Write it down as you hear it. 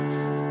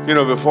You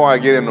know, before I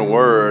get in the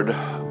Word,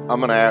 I'm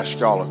going to ask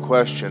y'all a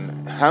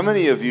question. How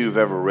many of you have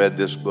ever read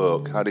this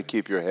book, How to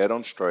Keep Your Head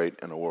on Straight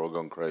in a World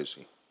Gone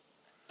Crazy?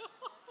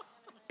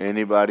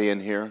 Anybody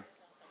in here?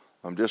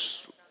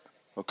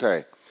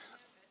 Okay.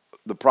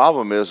 The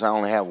problem is I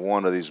only have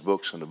one of these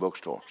books in the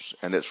bookstores,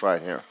 and it's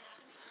right here.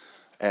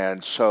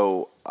 And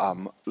so,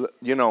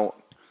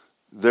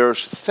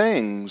 there's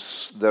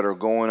things that are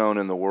going on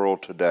in the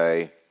world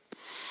today,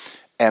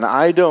 and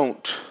I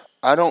don't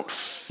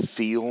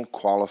feel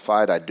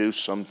qualified. I do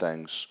some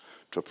things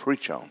to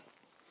preach on,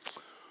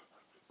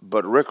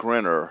 but Rick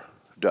Renner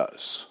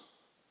does.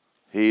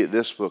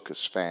 This book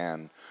is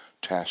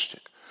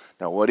fantastic.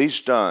 Now, what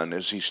he's done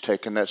is he's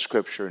taken that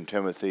scripture in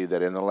Timothy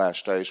that in the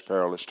last days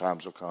perilous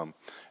times will come,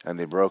 and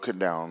they broke it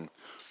down,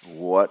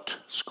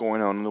 what's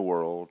going on in the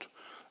world,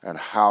 and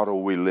how do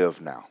we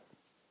live now.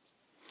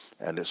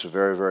 And it's a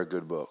very, very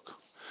good book.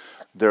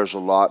 There's a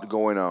lot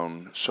going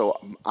on. So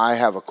I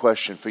have a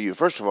question for you.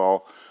 First of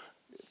all,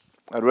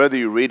 I'd rather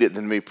you read it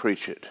than me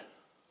preach it.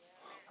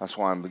 That's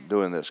why I'm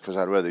doing this, because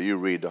I'd rather you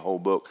read the whole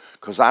book,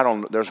 because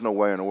there's no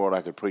way in the world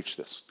I could preach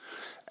this,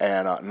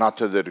 and not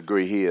to the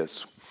degree he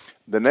is.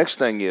 The next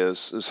thing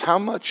is how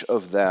much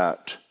of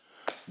that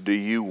do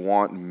you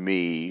want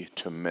me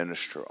to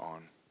minister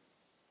on?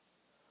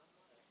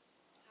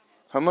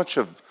 How much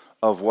of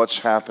what's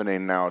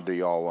happening now do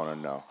y'all want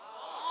to know?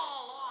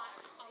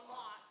 A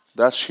lot.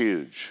 That's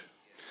huge.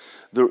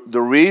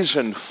 The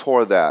reason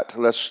for that,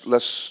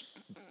 let's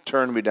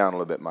turn me down a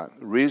little bit. My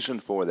reason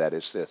for that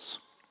is this.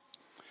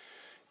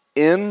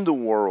 In the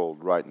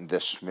world right in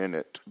this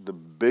minute, the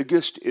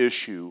biggest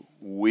issue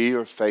we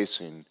are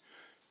facing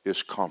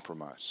is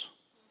compromise.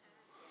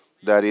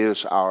 That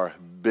is our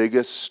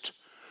biggest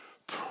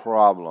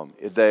problem.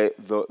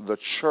 The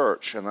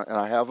church, and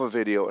I have a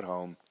video at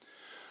home.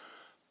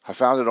 I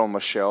found it on my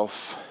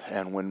shelf,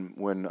 and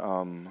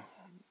when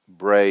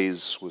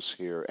Braze was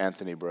here,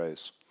 Anthony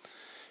Braze,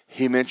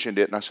 he mentioned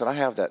it, and I said, I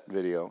have that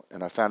video.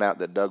 And I found out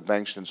that Doug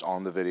Bankston's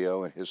on the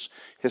video, and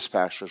his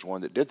pastor's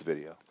one that did the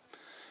video.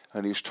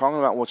 And he's talking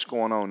about what's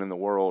going on in the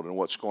world and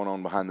what's going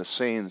on behind the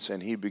scenes,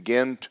 and he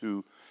began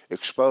to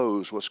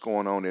expose what's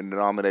going on in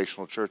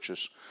denominational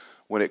churches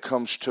when it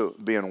comes to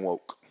being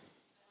woke.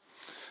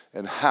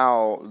 And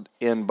how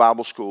in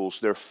Bible schools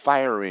they're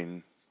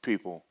firing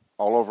people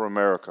all over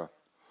America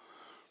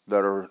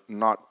that are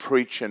not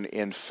preaching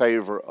in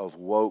favor of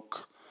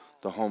woke,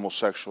 the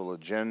homosexual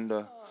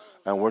agenda.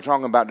 And we're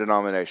talking about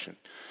denomination.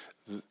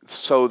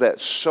 So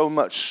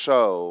much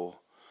so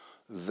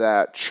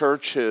that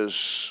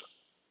churches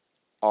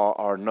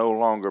are no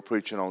longer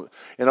preaching on.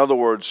 In other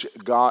words,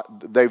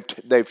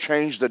 they've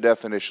changed the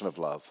definition of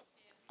love.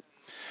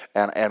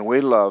 And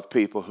we love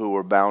people who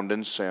are bound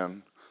in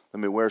sin.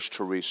 Where's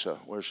Teresa?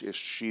 Is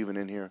she even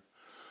in here?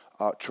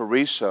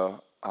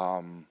 Teresa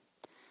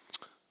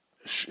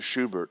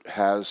Schubert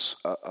has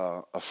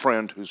a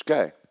friend who's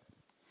gay.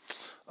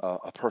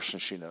 A person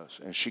she knows.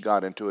 And she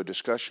got into a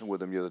discussion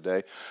with him the other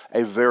day.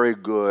 A very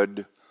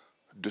good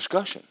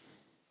discussion.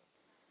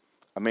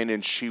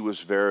 And she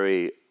was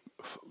very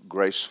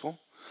graceful.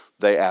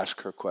 They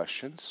asked her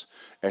questions,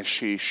 and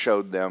she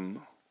showed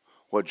them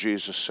what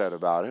Jesus said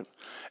about it.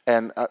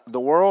 And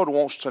the world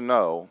wants to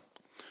know,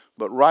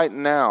 but right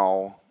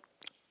now,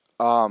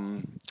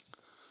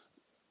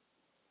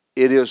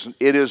 it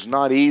is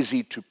not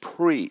easy to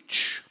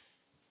preach.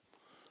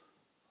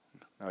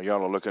 Now,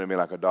 y'all are looking at me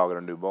like a dog in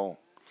a new bowl.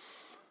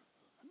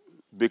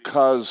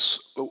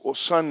 Because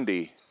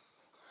Sunday,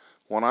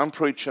 when I'm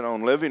preaching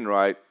on living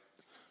right,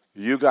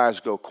 you guys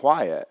go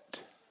quiet.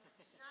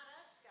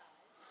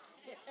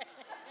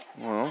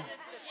 Well,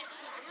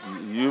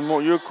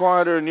 you're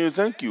quieter than you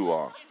think you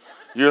are.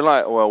 You're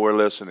like, well, we're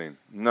listening.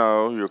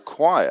 No, you're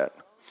quiet.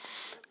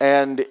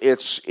 And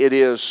it's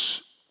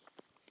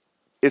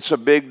a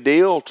big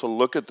deal to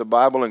look at the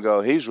Bible and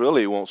go, he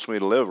really wants me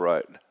to live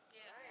right.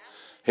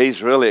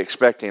 He's really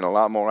expecting a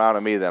lot more out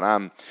of me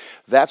than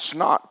that's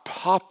not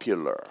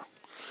popular.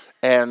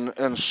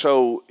 And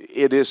so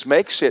it's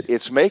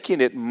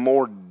making it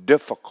more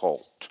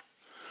difficult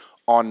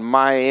on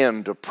my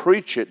end to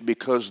preach it,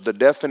 because the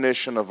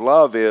definition of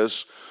love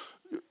is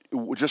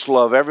just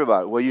love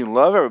everybody. Well, you can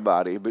love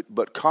everybody,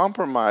 but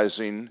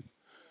compromising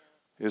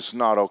is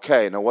not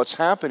okay. Now, what's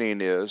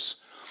happening is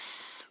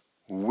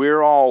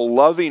we're all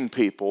loving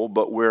people,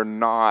 but we're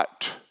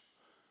not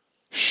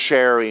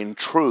sharing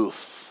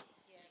truth.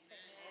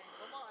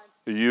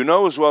 You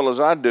know as well as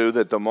I do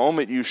that the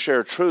moment you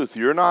share truth,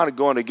 you're not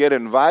going to get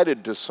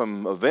invited to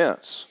some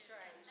events.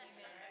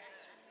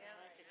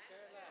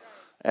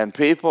 And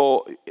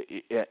people,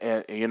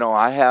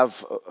 I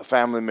have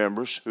family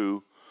members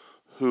who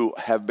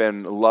have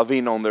been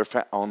loving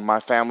on my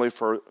family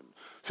for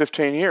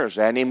 15 years.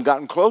 They hadn't even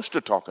gotten close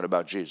to talking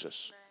about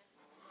Jesus.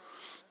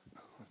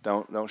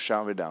 Don't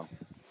shout me down.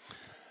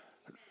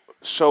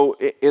 So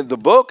the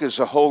book is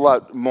a whole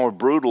lot more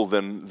brutal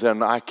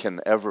than I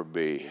can ever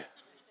be.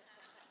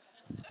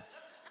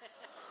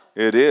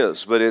 It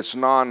is, but it's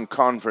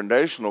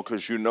non-confrontational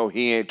because you know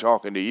he ain't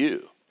talking to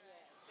you.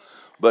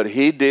 But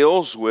he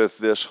deals with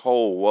this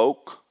whole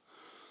woke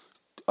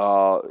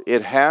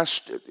it has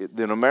to,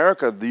 in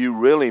America, you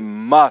really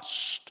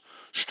must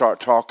start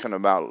talking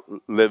about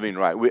living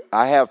right.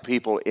 I have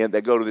people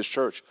that go to this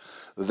church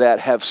that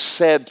have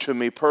said to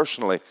me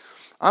personally,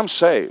 I'm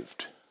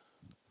saved.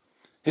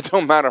 It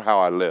don't matter how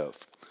I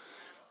live.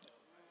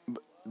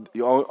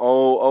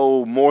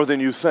 More than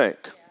you think.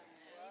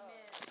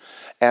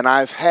 And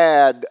I've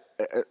had,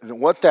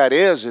 what that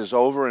is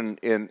over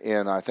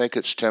in I think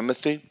it's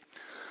Timothy.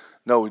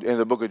 No, in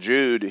the book of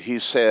Jude, he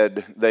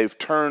said they've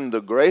turned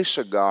the grace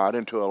of God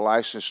into a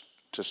license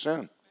to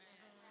sin.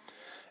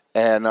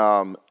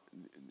 And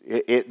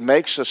it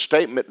makes a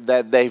statement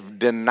that they've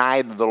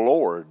denied the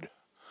Lord.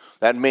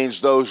 That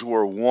means those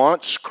were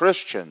once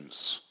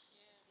Christians.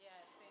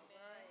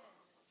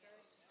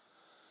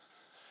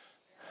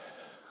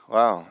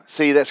 Wow.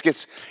 See,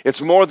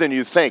 it's more than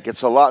you think.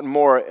 It's a lot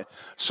more.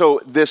 So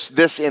this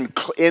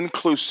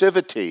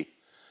inclusivity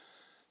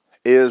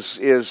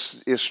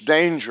is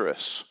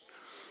dangerous.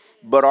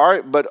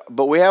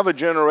 But we have a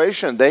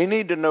generation, they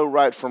need to know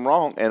right from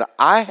wrong. And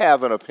I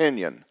have an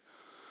opinion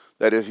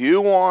that if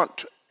you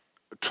want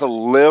to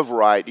live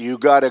right, you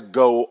got to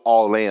go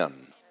all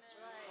in.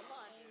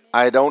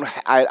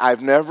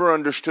 I've never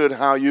understood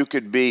how you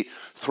could be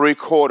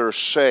 3/4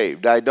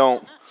 saved.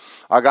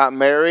 I got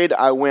married,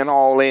 I went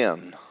all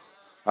in.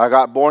 I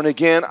got born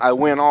again, I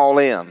went all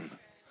in.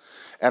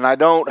 And I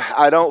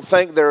don't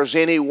think there's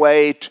any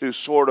way to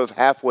sort of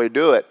halfway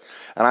do it.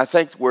 And I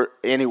think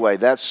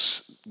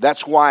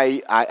that's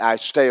why I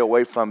stay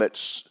away from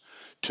it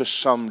to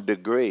some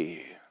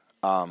degree.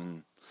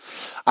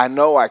 I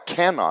know I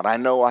cannot. I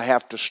know I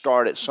have to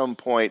start at some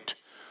point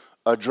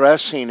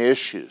addressing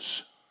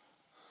issues.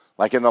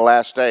 Like in the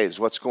last days,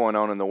 what's going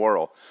on in the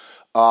world.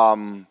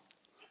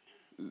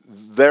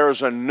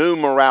 There's a new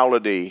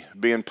morality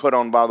being put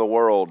on by the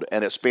world,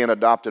 and it's being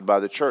adopted by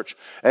the church.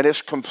 And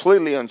it's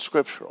completely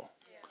unscriptural.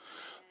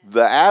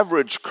 The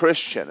average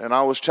Christian, and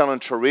I was telling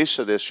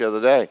Teresa this the other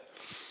day,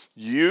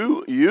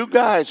 you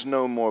guys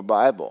know more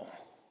Bible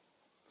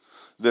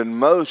than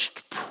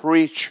most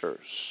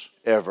preachers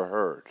ever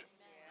heard.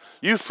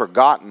 You've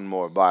forgotten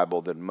more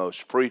Bible than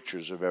most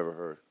preachers have ever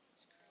heard.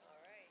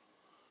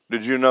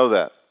 Did you know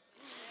that?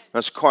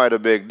 That's quite a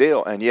big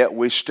deal. And yet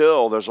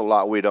there's a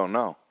lot we don't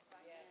know.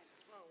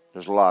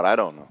 There's a lot I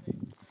don't know.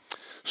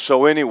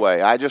 So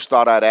anyway, I just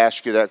thought I'd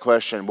ask you that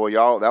question. Boy,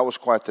 y'all, that was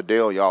quite the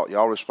deal.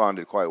 Y'all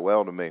responded quite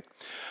well to me.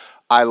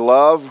 I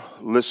love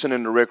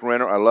listening to Rick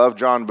Renner. I love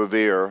John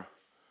Bevere.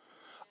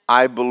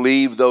 I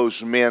believe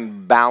those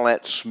men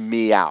balance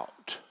me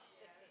out.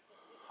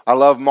 I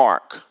love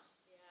Mark.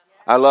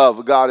 I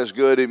love God is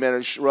good.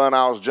 Amen. Run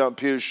aisles, jump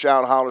pews,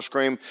 shout, holler,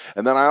 scream.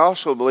 And then I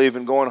also believe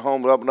in going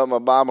home, open up my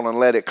Bible, and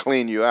let it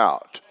clean you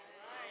out.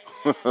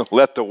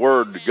 Let the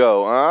word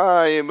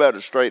go. You better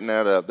straighten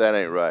that up. That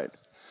ain't right.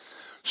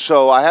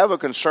 So I have a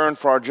concern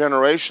for our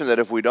generation that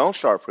if we don't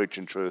start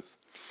preaching truth,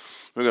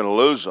 we're going to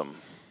lose them.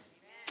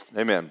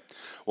 Amen.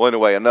 Well,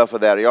 anyway, enough of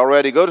that. Are y'all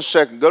ready? Go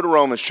to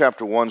Romans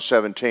chapter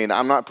 1:17.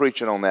 I'm not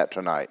preaching on that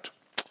tonight.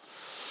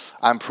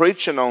 I'm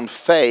preaching on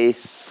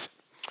faith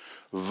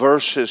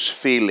versus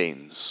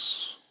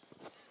feelings.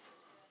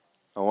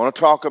 I want to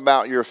talk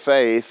about your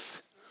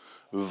faith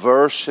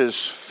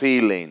versus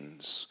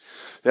feelings.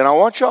 And I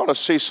want y'all to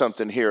see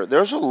something here.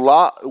 There's a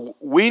lot.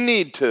 We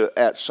need to,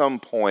 at some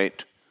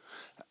point,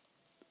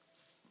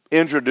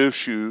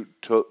 introduce you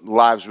to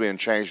lives being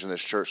changed in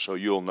this church so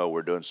you'll know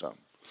we're doing something.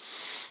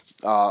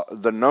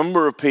 The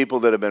number of people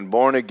that have been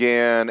born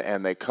again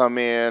and they come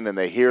in and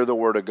they hear the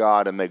word of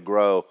God and they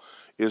grow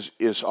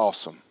is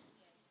awesome.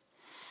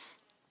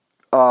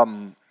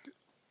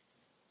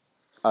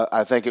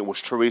 I think it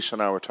was Teresa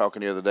and I were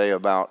talking the other day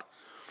about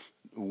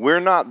we're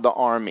not the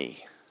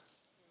Army.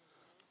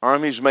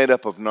 Army's made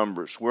up of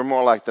numbers. We're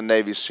more like the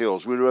Navy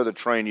SEALs. We'd rather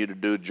train you to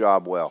do a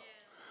job well.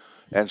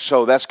 And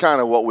so that's kind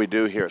of what we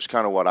do here. It's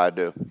kind of what I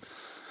do.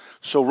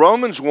 So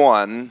Romans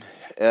 1,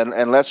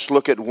 and let's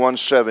look at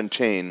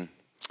 1:17.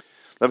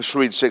 Let's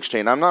read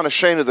 16. I'm not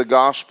ashamed of the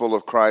gospel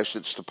of Christ.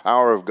 It's the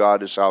power of God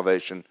to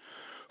salvation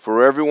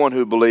for everyone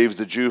who believes,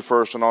 the Jew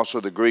first and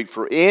also the Greek.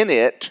 For in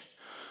it,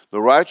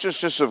 the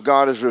righteousness of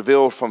God is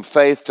revealed from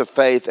faith to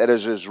faith,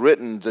 as is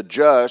written, the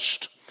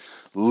just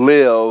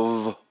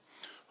live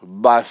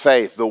by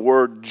faith. The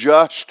word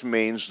just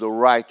means the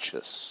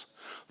righteous.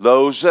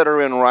 Those that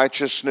are in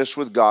righteousness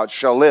with God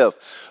shall live.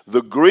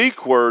 The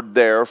Greek word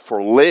there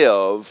for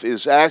live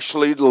is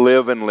actually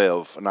live and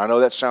live. And I know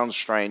that sounds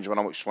strange, but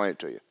I'm going to explain it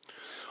to you.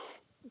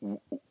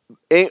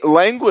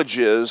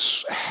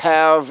 Languages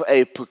have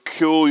a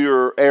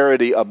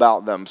peculiarity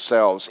about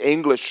themselves.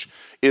 English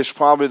is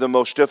probably the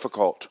most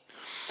difficult.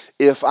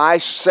 If I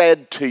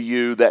said to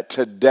you that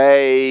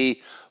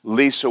today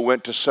Lisa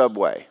went to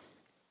Subway,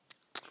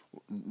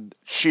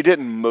 she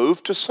didn't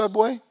move to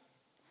Subway.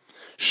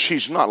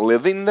 She's not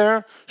living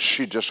there.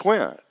 She just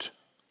went.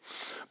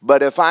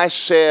 But if I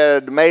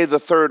said, May the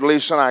 3rd,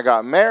 Lisa and I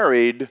got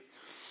married,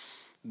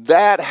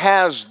 that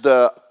has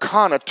the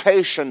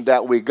connotation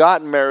that we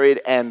got married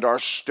and are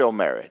still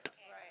married.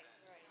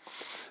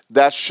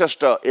 That's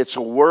just it's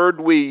a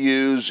word we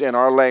use in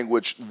our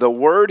language. The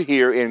word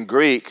here in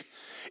Greek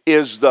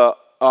is the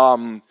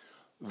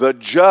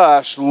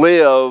just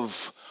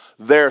live,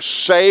 they're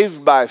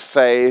saved by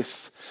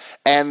faith,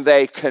 and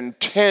they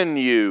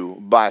continue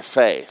by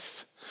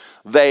faith.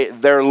 They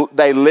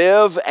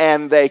live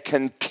and they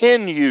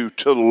continue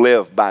to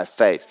live by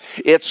faith.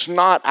 It's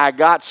not, I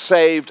got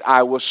saved,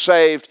 I was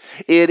saved.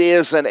 It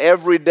is an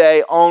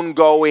everyday,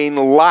 ongoing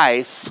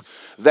life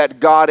that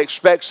God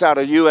expects out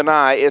of you and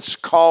I. It's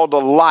called a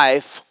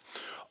life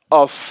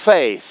of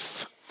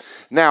faith.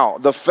 Now,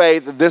 the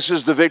faith, this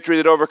is the victory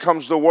that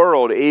overcomes the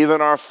world, even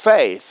our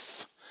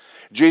faith.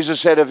 Jesus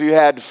said, if you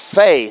had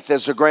faith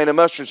as a grain of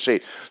mustard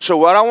seed. So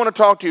what I want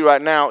to talk to you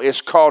right now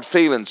is called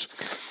feelings.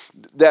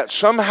 That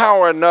somehow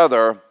or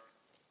another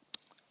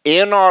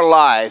in our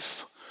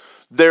life,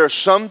 there's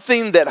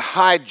something that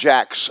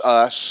hijacks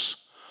us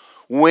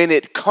when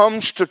it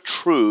comes to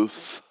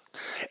truth,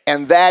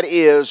 and that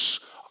is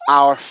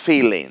our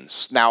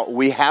feelings. Now,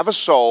 we have a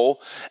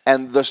soul,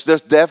 and this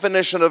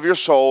definition of your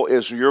soul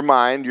is your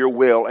mind, your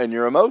will, and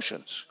your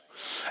emotions.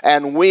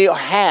 And we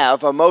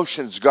have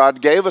emotions.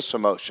 God gave us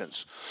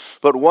emotions.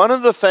 But one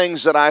of the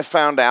things that I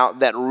found out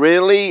that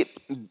really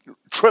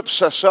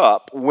trips us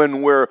up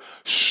when we're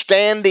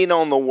standing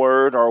on the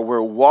Word or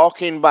we're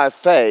walking by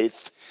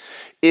faith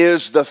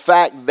is the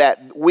fact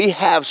that we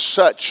have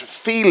such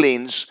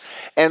feelings.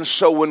 And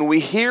so when we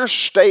hear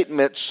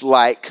statements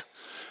like,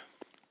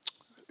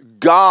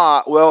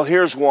 God, well,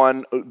 here's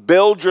one,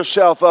 build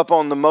yourself up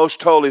on the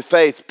most holy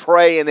faith,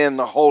 praying in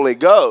the Holy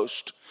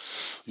Ghost.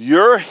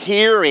 You're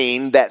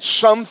hearing that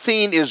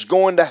something is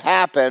going to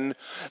happen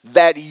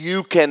that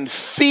you can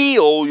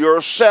feel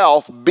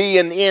yourself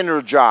being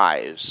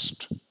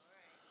energized.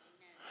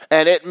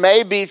 And it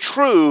may be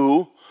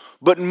true,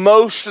 but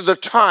most of the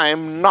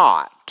time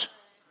not.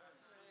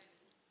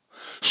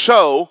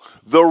 So,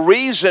 the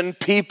reason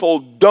people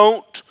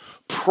don't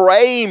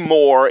pray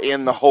more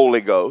in the Holy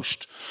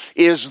Ghost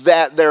is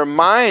that their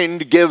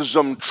mind gives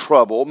them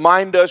trouble.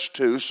 Mine does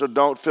too, so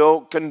don't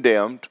feel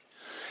condemned.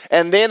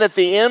 And then at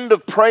the end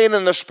of praying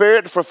in the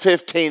Spirit for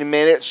 15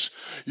 minutes,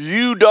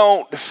 you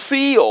don't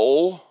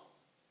feel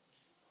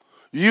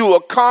you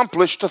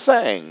accomplished a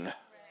thing.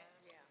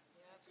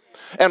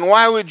 And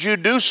why would you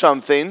do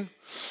something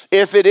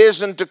if it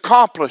isn't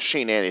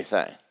accomplishing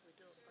anything?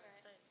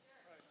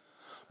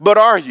 But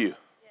are you?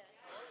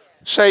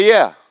 Say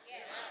yeah.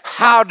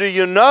 How do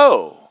you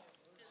know?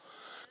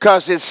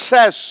 Because it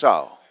says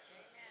so.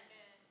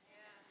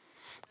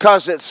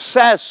 Because it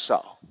says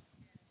so.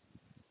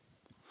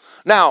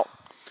 Now,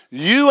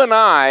 you and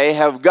I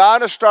have got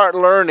to start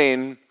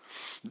learning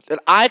that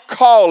I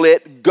call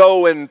it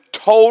going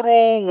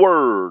total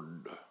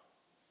word.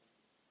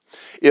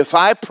 If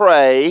I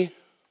pray,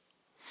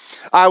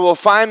 I will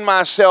find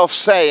myself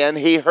saying,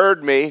 He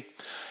heard me.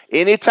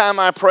 Anytime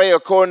I pray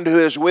according to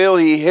His will,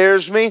 He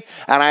hears me.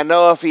 And I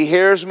know if He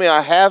hears me,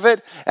 I have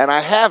it. And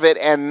I have it.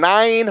 And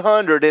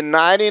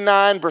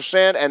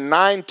 999% and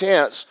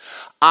 9/10,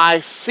 I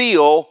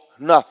feel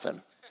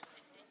nothing.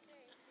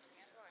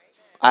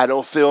 I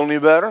don't feel any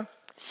better.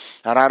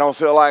 And I don't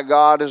feel like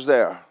God is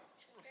there.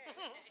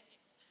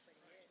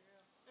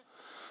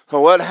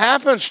 So what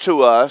happens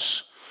to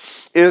us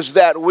is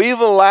that we've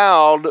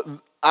allowed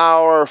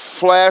our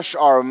flesh,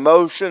 our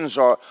emotions,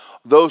 or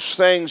those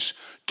things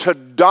to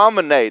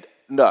dominate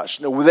us.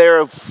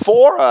 They're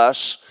for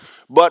us,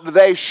 but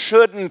they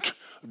shouldn't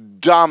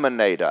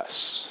dominate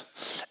us.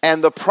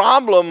 And the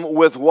problem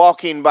with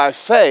walking by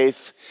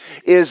faith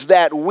is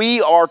that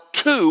we are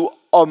too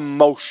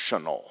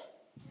emotional.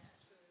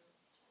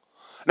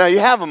 Now, you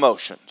have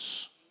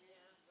emotions.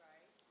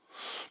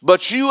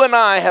 But you and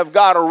I have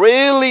got to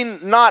really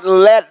not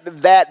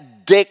let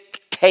that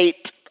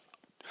dictate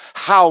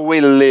how we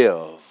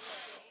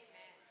live.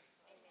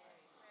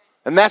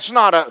 And that's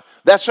a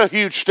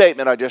huge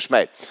statement I just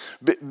made.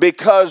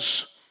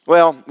 Because,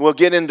 well, we'll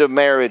get into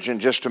marriage in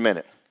just a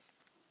minute.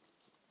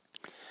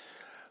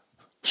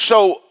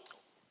 So,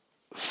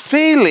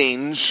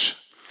 feelings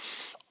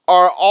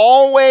are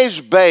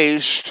always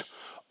based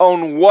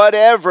on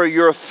whatever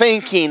you're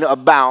thinking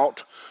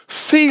about.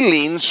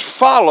 Feelings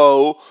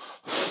follow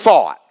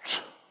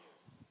thought.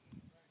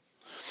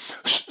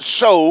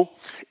 So,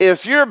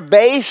 if you're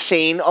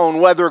basing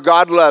on whether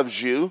God loves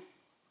you,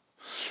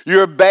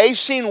 you're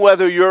basing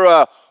whether you're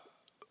a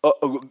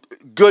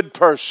good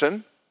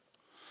person,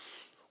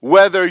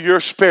 whether you're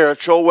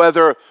spiritual,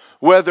 whether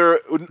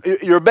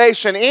you're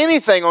basing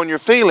anything on your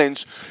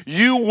feelings,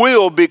 you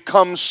will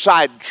become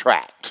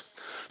sidetracked.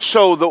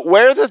 So that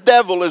where the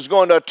devil is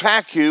going to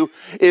attack you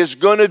is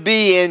going to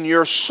be in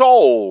your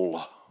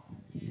soul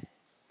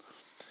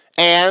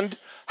and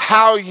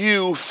how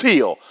you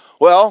feel.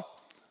 Well,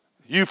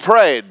 you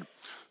prayed.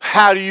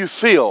 How do you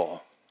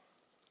feel?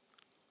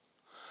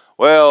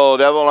 Well,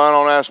 devil, I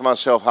don't ask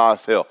myself how I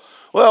feel.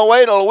 Well,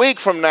 wait a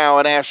week from now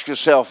and ask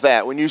yourself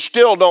that when you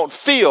still don't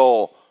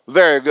feel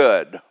very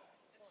good.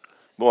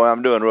 Boy,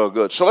 I'm doing real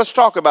good. So let's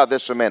talk about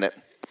this a minute.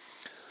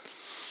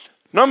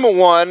 Number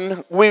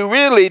one, we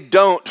really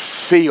don't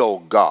feel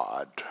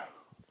God.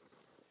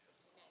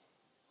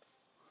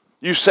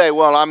 You say,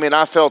 well, I mean,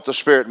 I felt the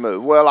Spirit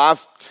move. Well,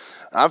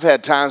 I've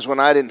had times when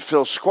I didn't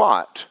feel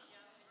squat.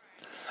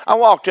 I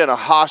walked in a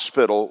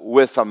hospital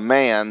with a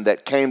man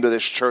that came to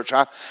this church.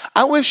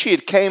 I wish he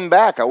had came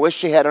back. I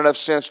wish he had enough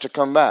sense to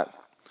come back.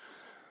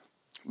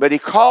 But he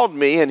called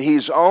me, and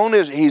he's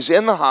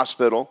in the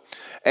hospital,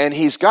 and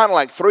he's got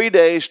like 3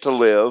 days to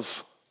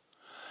live.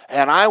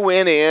 And I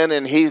went in,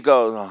 and he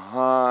goes,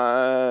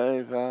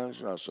 hi,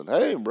 Pastor. I said,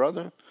 hey,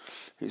 brother.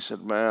 He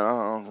said, man,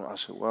 I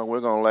said, well, we're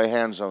going to lay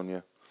hands on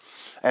you.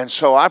 And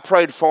so I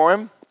prayed for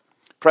him,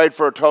 prayed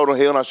for a total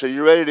healing. I said,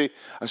 you ready to?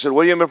 I said,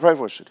 what do you want me to pray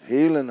for? He said,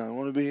 healing. I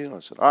want to be healed.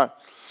 I said, all right.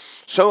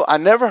 So I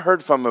never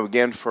heard from him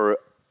again for,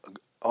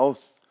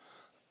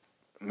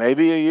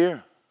 maybe a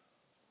year.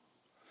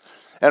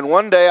 And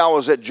one day I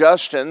was at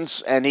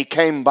Justin's, and he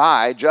came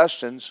by,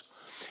 Justin's,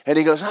 and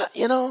he goes,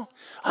 you know,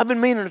 I've been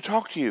meaning to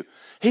talk to you.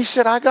 He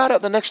said, I got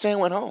up the next day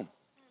and went home.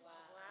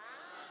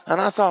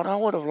 And I thought, I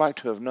would have liked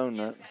to have known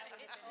that.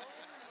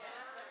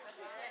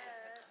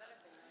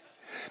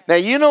 Now,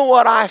 you know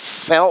what I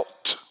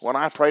felt when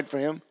I prayed for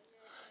him?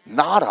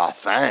 Not a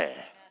thing.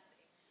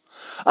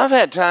 I've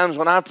had times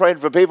when I prayed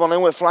for people and they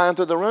went flying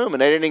through the room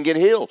and they didn't get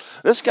healed.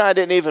 This guy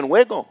didn't even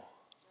wiggle.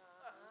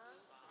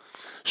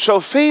 So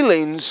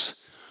feelings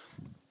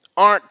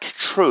aren't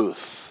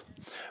truth.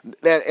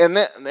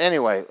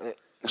 Anyway.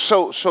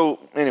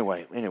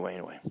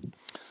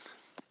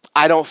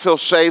 I don't feel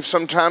saved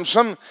sometimes.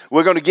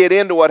 We're going to get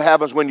into what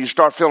happens when you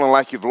start feeling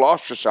like you've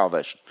lost your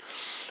salvation.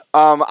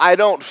 I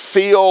don't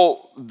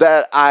feel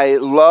that I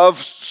love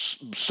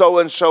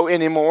so-and-so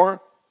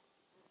anymore.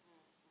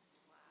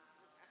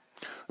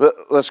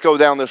 Let's go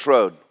down this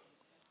road.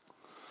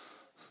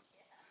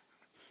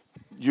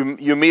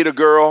 You meet a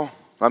girl.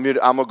 I'm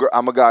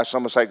a guy, so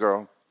I'm going to say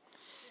girl.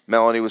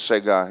 Melanie would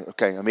say guy.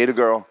 Okay, I meet a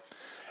girl.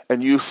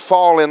 And you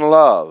fall in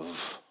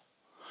love.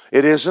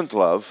 It isn't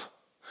love.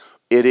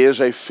 It is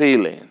a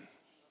feeling.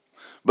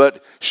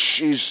 But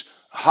she's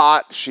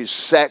hot, she's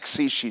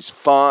sexy, she's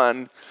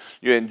fun.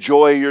 You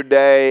enjoy your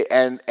day,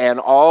 and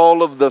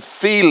all of the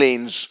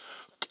feelings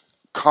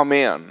come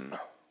in.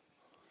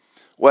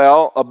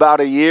 Well,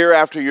 about a year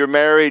after you're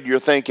married, you're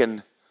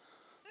thinking,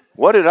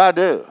 what did I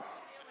do?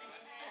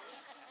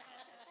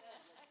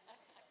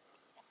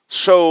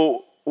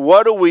 So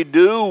what do we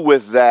do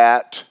with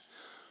that?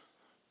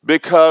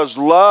 Because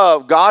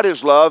love, God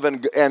is love,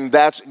 and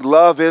that's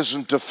love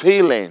isn't a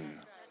feeling.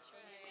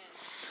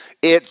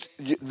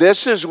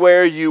 This is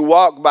where you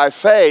walk by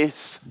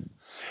faith,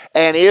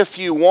 and if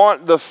you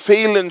want the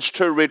feelings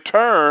to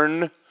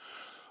return,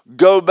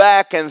 go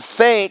back and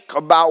think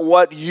about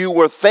what you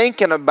were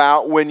thinking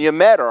about when you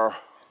met her.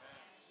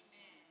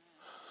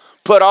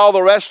 Put all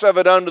the rest of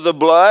it under the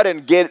blood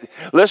and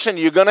listen,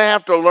 you're going to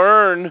have to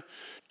learn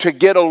to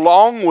get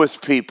along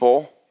with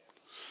people.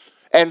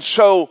 And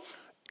so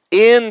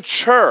in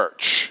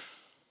church,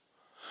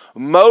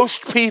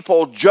 most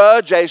people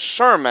judge a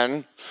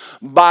sermon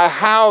by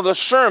how the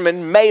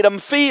sermon made them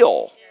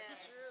feel.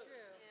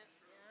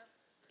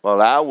 Well,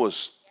 that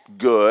was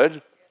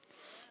good.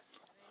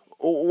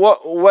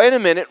 Wait a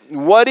minute.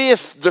 What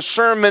if the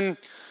sermon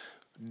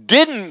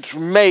didn't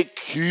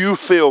make you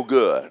feel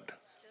good?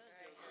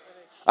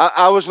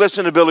 I was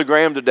listening to Billy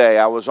Graham today.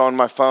 I was on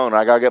my phone.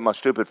 I got to get my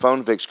stupid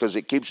phone fixed because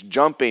it keeps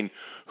jumping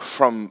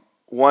from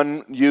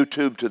one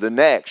YouTube to the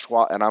next.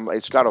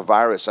 It's got a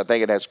virus. I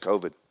think it has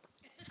COVID.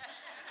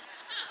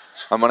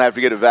 I'm going to have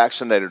to get it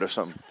vaccinated or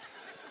something.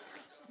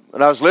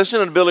 And I was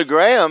listening to Billy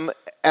Graham,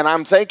 and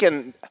I'm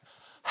thinking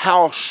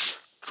how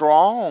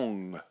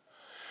strong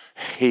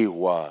he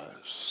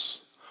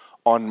was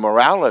on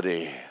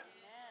morality.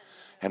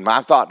 And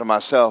I thought to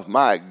myself,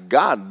 my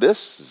God,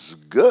 this is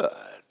good.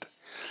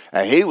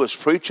 And he was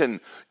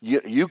preaching,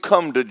 you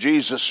come to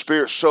Jesus,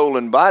 spirit, soul,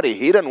 and body.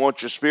 He doesn't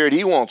want your spirit.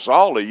 He wants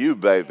all of you,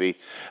 baby.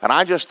 And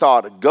I just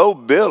thought, go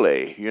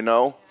Billy, you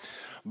know.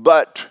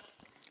 But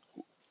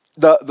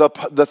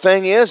the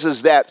thing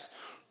is that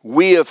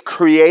we have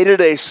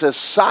created a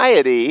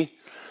society,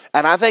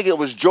 and I think it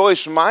was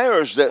Joyce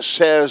Myers that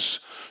says,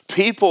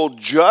 people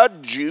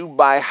judge you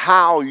by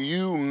how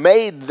you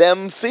made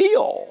them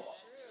feel.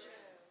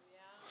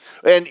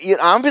 And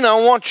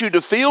I want you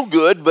to feel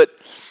good, but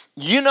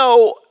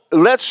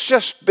let's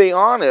just be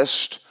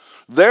honest.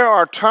 There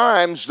are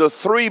times the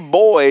three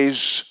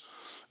boys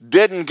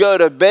didn't go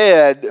to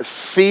bed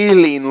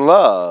feeling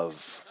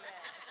love.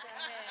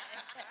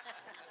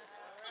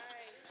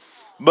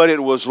 But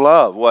it was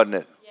love, wasn't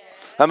it?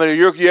 How many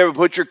of you ever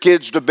put your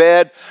kids to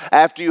bed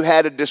after you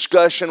had a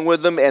discussion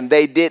with them and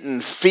they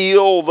didn't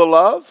feel the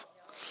love?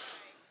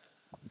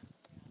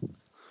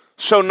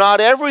 So not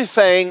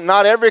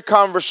every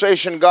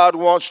conversation God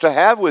wants to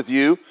have with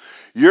you,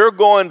 you're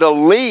going to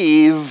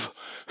leave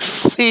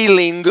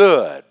feeling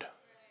good.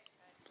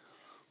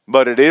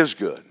 But it is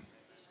good.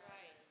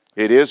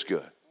 It is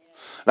good.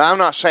 Now, I'm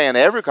not saying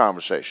every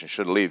conversation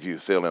should leave you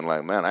feeling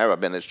like, man, I've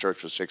been in this church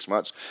for 6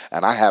 months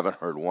and I haven't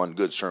heard one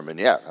good sermon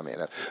yet. I mean,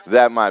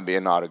 that might be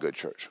not a good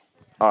church.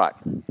 All right.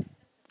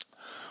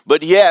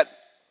 But yet,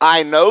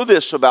 I know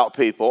this about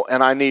people,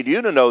 and I need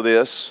you to know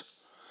this.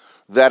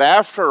 that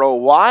after a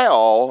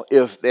while,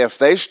 if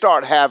they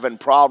start having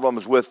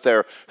problems with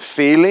their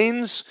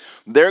feelings,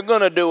 they're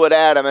going to do what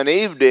Adam and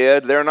Eve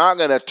did. They're not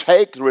going to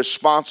take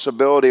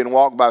responsibility and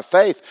walk by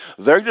faith.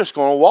 They're just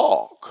going to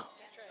walk.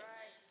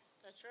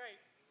 That's right.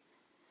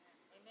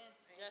 Amen.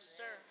 Yes,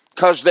 sir.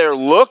 Because they're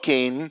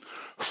looking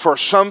for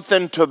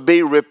something to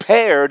be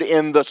repaired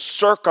in the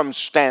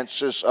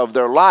circumstances of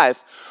their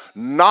life,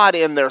 not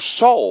in their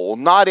soul,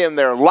 not in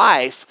their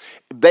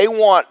life. They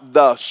want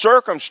the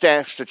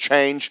circumstance to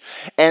change,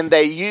 and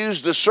they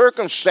use the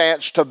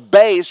circumstance to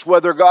base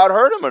whether God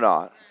hurt them or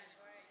not.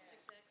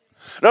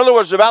 In other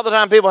words, about the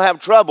time people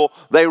have trouble,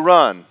 they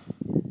run.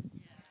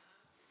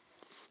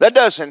 That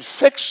doesn't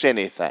fix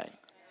anything.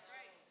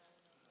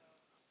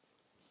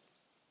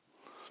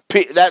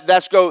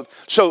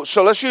 So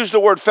let's use the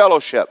word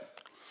fellowship.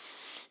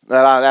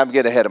 I'm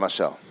getting ahead of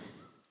myself.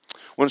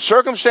 When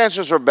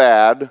circumstances are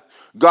bad,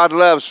 God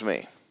loves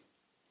me.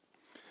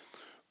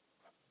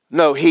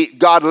 No,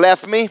 God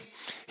left me.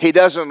 He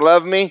doesn't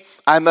love me.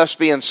 I must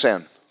be in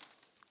sin.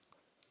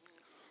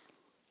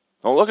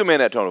 Don't look at me in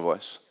that tone of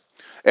voice.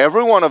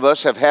 Every one of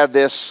us have had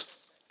this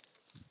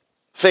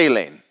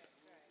feeling.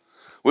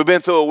 We've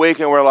been through a week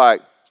and we're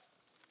like,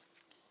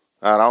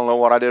 I don't know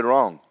what I did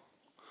wrong.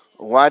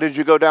 Why did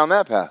you go down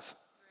that path?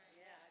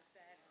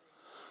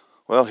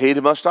 Well, he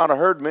must not have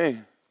heard me.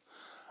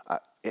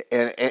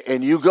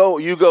 And you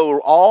go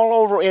all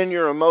over in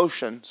your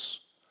emotions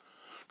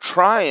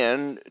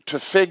trying to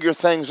figure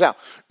things out.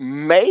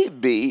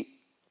 Maybe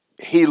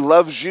he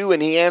loves you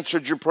and he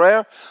answered your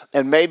prayer,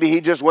 and maybe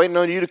he's just waiting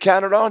on you to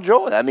count it on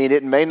joy. I mean,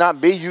 it may not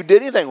be you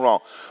did anything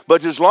wrong.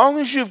 But as long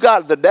as you've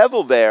got the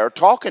devil there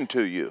talking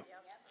to you.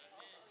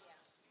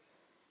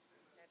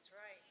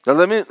 Now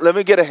let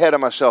me get ahead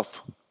of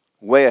myself,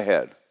 way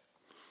ahead.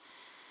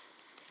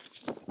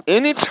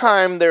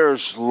 Anytime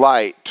there's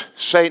light,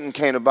 Satan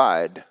can't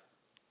abide.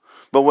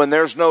 But when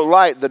there's no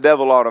light, the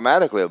devil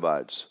automatically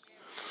abides.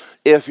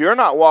 If you're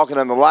not walking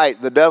in the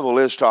light, the devil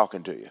is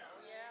talking to you.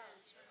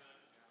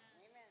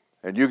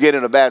 And you get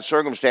in a bad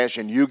circumstance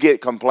and you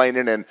get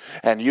complaining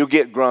and you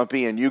get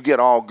grumpy and you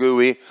get all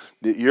gooey,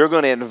 you're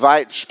going to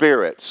invite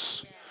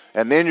spirits.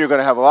 And then you're going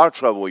to have a lot of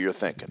trouble with your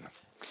thinking.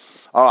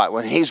 All right,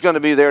 when he's going to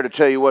be there to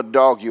tell you what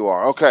dog you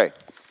are. Okay.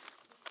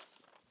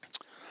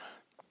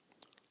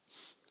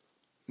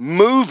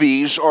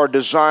 Movies are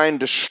designed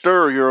to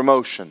stir your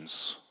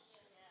emotions.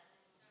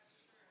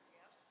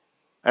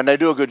 And they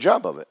do a good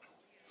job of it.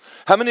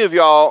 How many of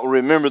y'all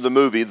remember the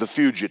movie The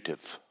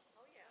Fugitive?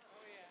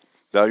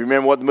 Now, you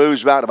remember what the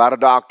movie's about? About a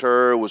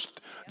doctor.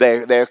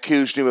 They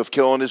accused him of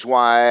killing his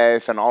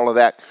wife and all of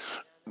that.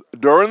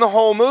 During the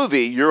whole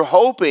movie, you're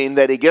hoping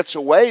that he gets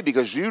away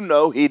because you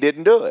know he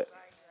didn't do it.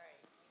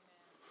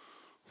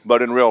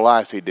 But in real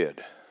life, he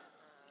did.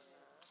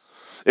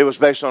 It was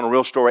based on a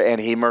real story, and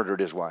he murdered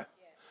his wife.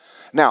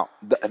 Now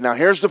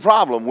here's the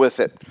problem with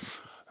it.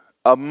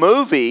 A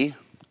movie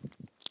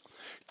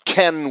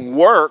can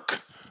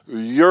work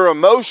your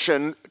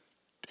emotion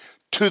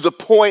to the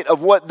point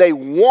of what they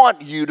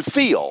want you to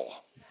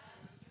feel.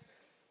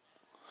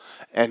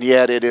 And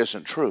yet it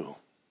isn't true.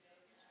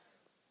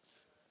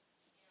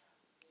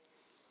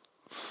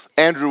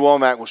 Andrew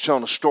Womack was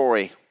telling a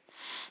story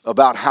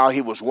about how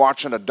he was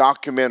watching a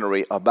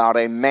documentary about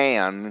a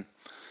man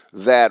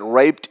that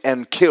raped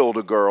and killed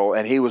a girl,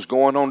 and he was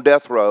going on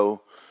death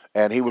row,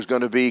 and he was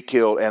going to be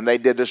killed. And they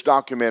did this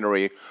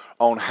documentary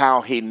on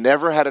how he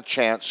never had a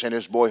chance in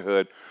his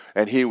boyhood,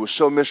 and he was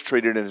so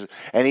mistreated.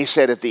 And he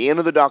said at the end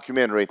of the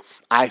documentary,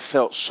 I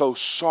felt so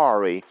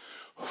sorry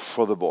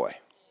for the boy.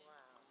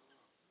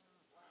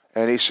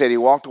 And he said he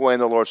walked away,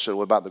 and the Lord said,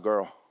 what about the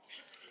girl?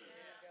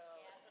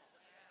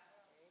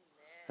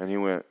 And he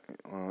went,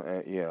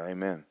 yeah,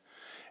 amen.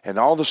 And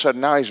all of a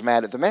sudden now he's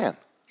mad at the man.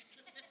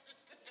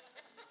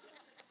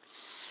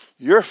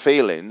 Your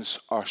feelings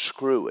are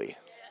screwy.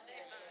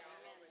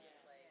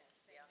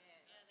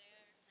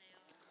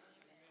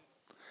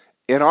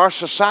 In our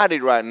society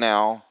right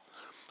now,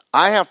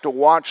 I have to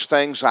watch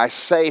things I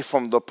say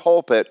from the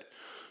pulpit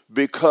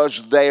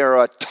because they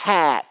are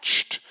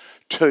attached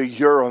to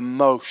your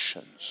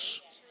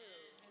emotions.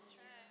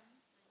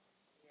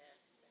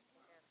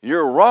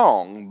 You're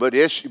wrong, but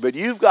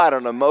you've got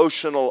an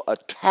emotional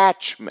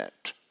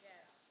attachment.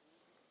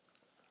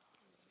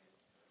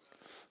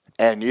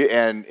 And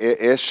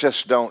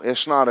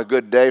it's not a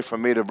good day for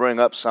me to bring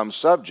up some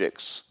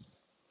subjects.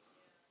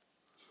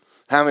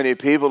 How many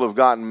people have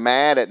gotten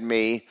mad at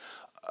me?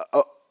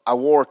 I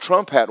wore a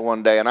Trump hat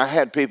one day, and I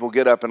had people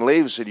get up and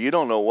leave and said, you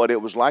don't know what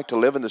it was like to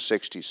live in the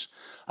 60s.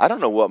 I don't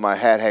know what my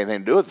hat had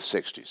anything to do with the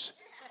 60s.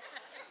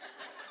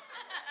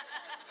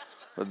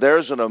 But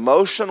there's an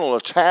emotional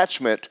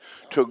attachment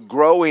to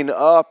growing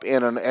up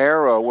in an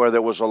era where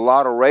there was a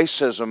lot of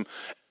racism,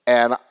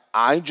 and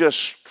I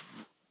just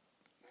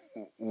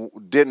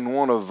didn't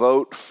want to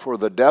vote for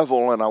the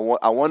devil, and I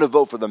want to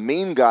vote for the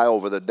mean guy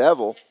over the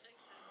devil.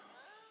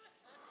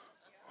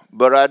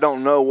 But I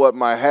don't know what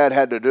my hat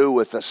had to do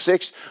with the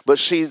 60s. But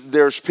see,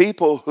 there's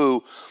people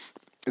who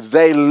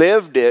they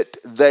lived it,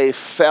 they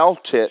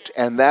felt it,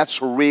 and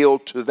that's real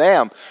to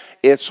them.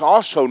 It's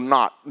also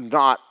not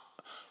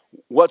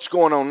what's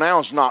going on now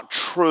is not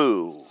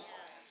true.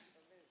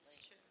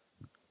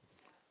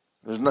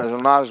 There's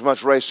not as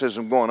much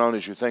racism going on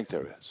as you think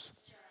there is.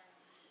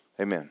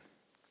 Amen.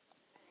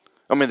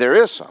 I mean, there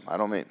is some. I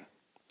don't mean.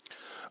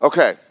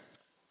 Okay.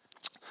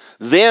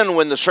 Then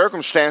when the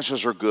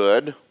circumstances are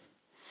good,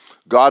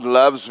 God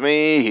loves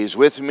me, He's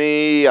with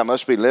me, I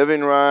must be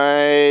living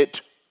right.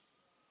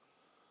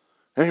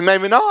 And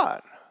maybe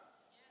not.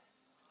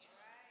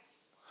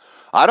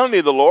 I don't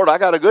need the Lord. I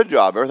got a good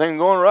job. Everything's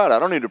going right. I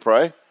don't need to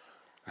pray.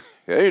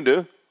 Yeah, you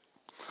do.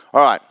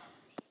 All right.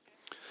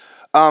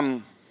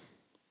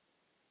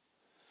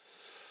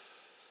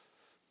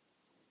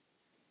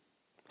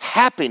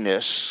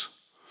 Happiness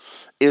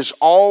is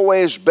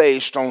always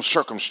based on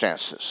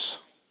circumstances.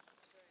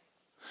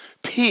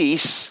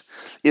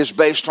 Peace is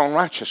based on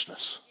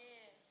righteousness.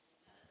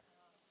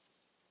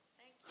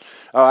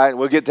 All right,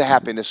 we'll get to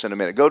happiness in a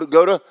minute. Go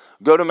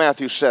to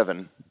Matthew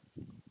 7.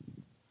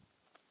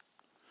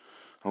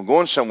 I'm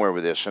going somewhere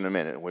with this in a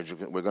minute.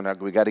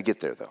 We got to get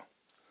there though.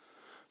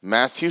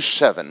 Matthew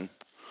 7.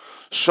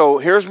 So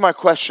here's my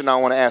question I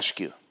want to ask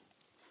you.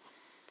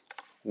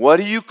 What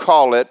do you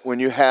call it when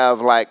you have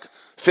like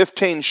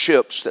 15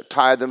 ships that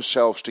tie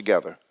themselves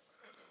together?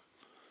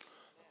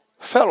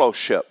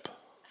 Fellowship.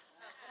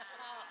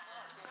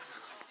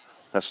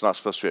 That's not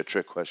supposed to be a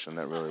trick question.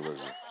 That really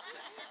wasn't.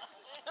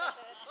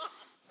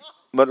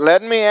 But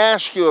let me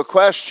ask you a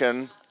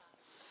question.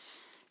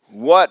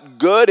 What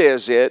good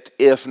is it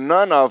if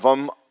none of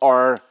them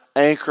are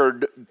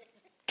anchored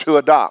to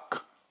a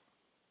dock?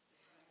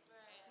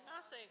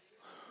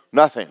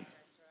 Nothing.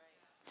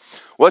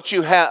 What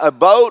you have, a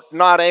boat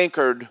not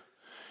anchored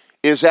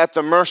is at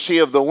the mercy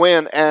of the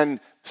wind, and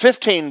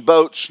 15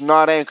 boats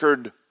not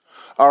anchored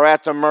are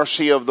at the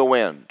mercy of the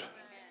wind.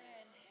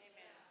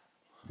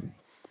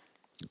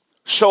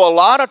 So a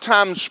lot of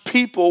times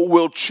people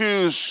will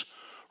choose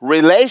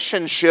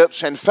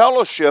relationships and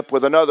fellowship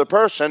with another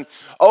person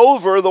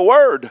over the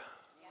Word.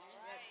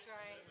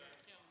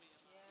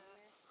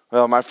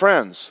 Well, my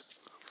friends,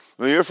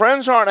 your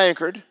friends aren't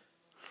anchored,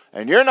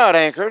 and you're not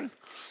anchored,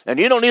 and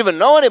you don't even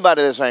know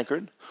anybody that's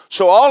anchored,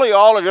 so all of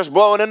y'all are just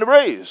blowing in the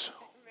breeze.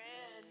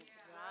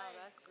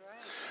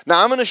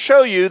 Now, I'm going to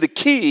show you the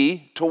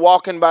key to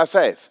walking by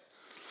faith.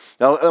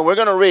 Now, we're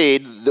going to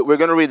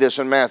read this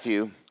in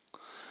Matthew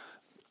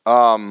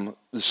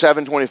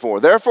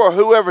 7:24. Therefore,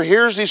 whoever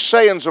hears these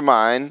sayings of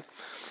mine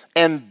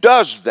and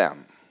does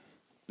them,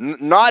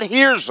 not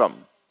hears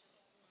them,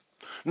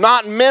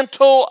 not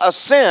mental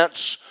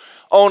assents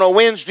on a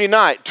Wednesday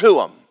night to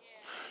them.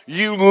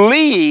 You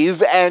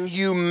leave and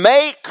you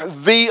make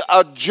the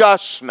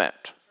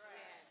adjustment.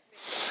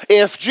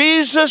 If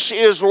Jesus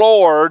is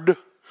Lord,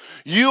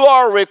 you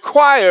are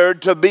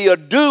required to be a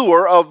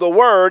doer of the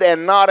word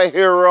and not a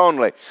hearer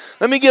only.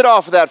 Let me get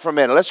off of that for a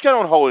minute. Let's get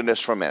on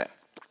holiness for a minute.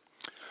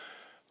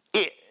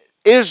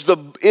 Is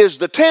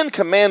the Ten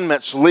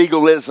Commandments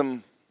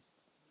legalism?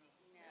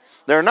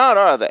 They're not,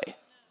 are they?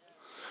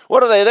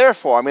 What are they there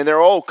for? I mean,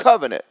 they're old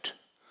covenant.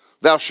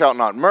 Thou shalt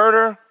not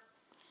murder.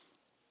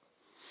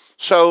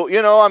 So,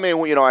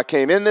 I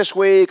came in this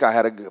week. I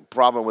had a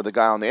problem with a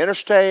guy on the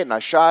interstate, and I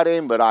shot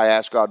him, but I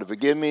asked God to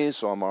forgive me,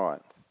 so I'm all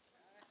right.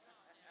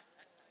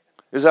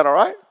 Is that all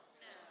right?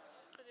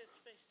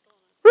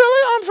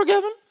 Really? I'm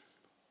forgiven?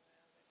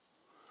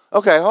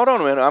 Okay, hold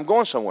on a minute. I'm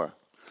going somewhere.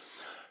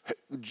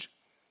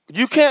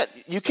 You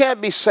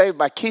can't be saved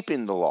by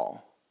keeping the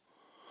law,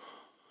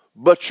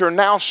 but you're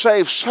now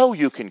saved so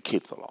you can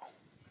keep the law.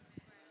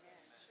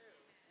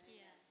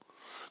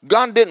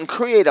 God didn't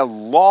create a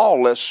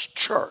lawless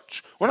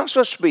church. We're not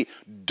supposed to be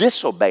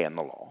disobeying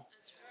the law.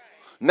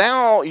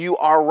 Now you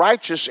are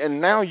righteous,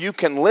 and now you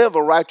can live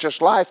a righteous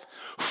life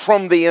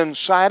from the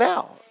inside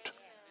out.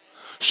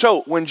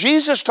 So when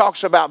Jesus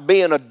talks about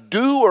being a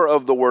doer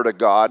of the Word of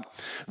God,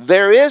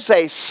 there is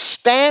a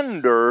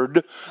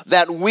standard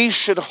that we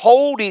should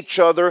hold each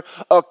other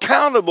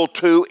accountable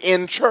to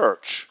in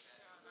church.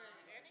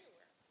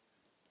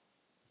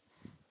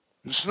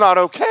 It's not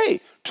okay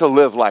to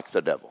live like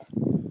the devil.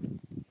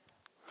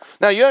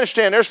 Now you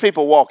understand there's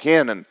people walk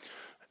in and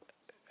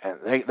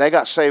they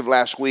got saved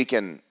last week,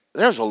 and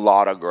there's a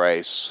lot of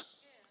grace.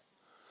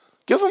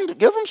 Give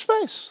them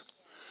space.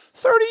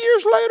 30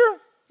 years later,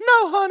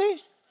 no,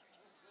 honey.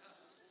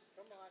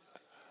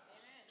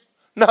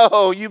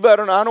 No, you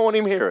better not. I don't want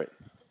him to hear it.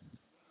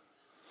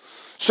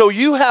 So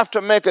you have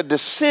to make a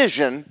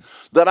decision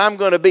that I'm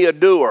going to be a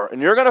doer. And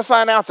you're going to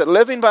find out that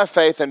living by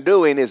faith and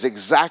doing is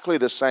exactly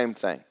the same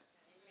thing.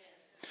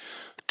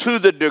 To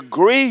the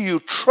degree you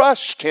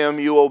trust him,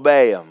 you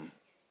obey him.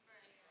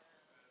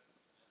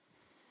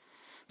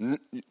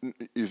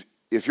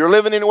 If you're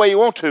living any way you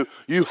want to,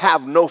 you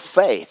have no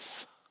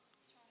faith.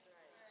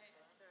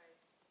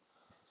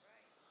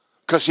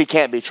 Because he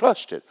can't be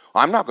trusted.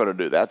 I'm not going to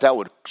do that. That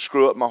would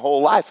screw up my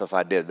whole life if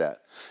I did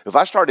that. If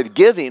I started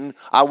giving,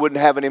 I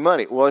wouldn't have any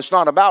money. Well, it's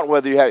not about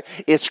whether you have,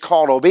 it's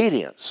called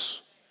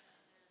obedience.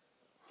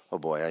 Oh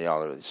boy,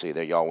 y'all see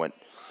there, y'all went.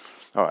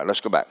 All right,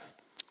 let's go back.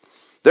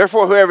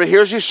 Therefore, whoever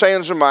hears these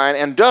sayings of mine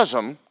and does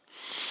them,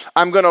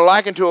 I'm going to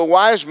liken to a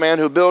wise man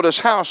who built his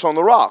house on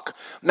the rock.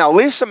 Now,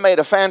 Lisa made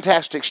a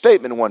fantastic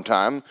statement one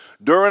time.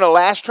 During the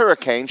last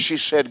hurricane, she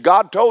said,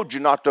 God told you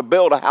not to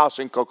build a house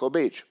in Cocoa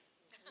Beach.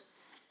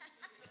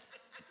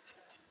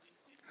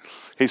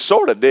 He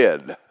sort of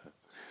did.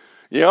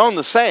 You're on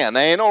the sand.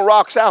 There ain't no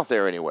rocks out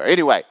there anywhere.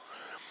 Anyway,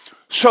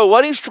 so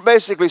what he's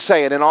basically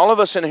saying, and all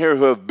of us in here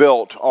who have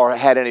built or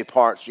had any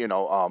parts,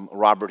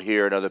 Robert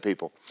here and other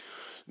people,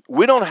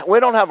 we don't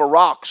have a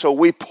rock, so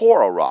we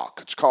pour a rock.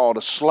 It's called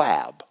a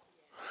slab.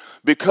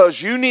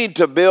 Because you need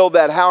to build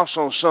that house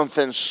on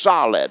something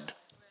solid.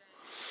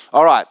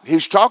 All right,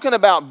 he's talking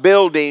about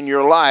building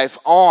your life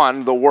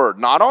on the Word,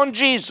 not on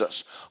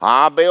Jesus.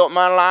 I built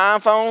my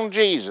life on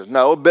Jesus.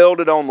 No,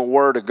 build it on the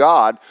Word of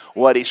God,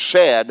 what he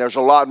said. There's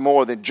a lot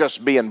more than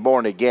just being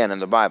born again in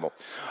the Bible.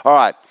 All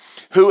right,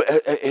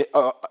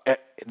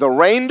 the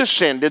rain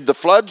descended, the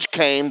floods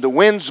came, the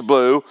winds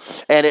blew,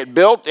 and it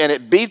built and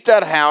it beat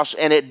that house,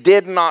 and it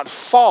did not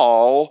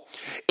fall.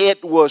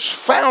 It was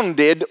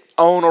founded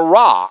on a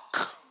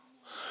rock.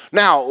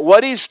 Now,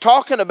 what he's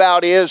talking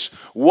about is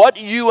what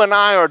you and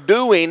I are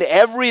doing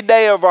every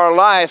day of our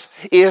life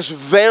is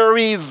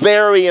very,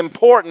 very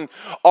important.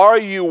 Are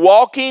you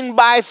walking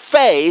by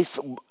faith,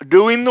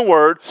 doing the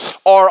Word,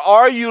 or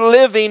are you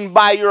living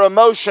by your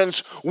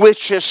emotions,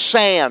 which is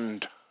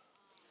sand?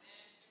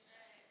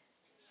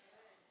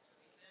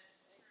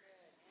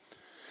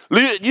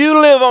 You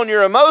live on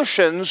your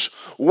emotions.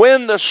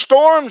 When the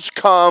storms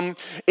come,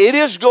 it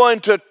is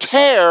going to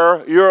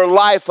tear your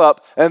life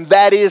up, and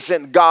that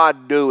isn't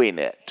God doing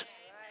it.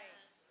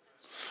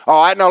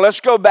 All right, now let's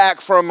go back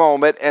for a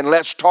moment and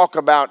let's talk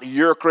about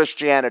your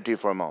Christianity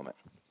for a moment.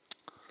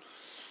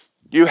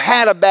 You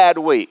had a bad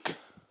week.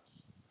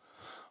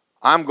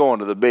 I'm going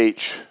to the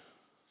beach.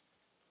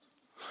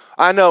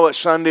 I know it's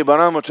Sunday, but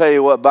I'm going to tell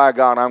you what, by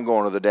God, I'm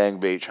going to the dang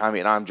beach. I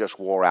mean, I'm just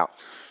wore out.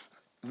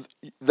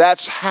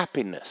 That's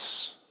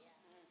happiness.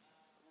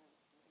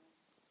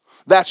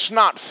 That's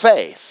not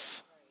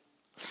faith.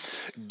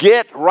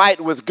 Get right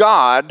with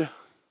God,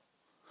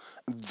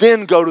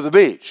 then go to the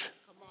beach.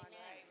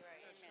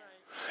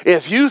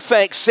 If you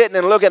think sitting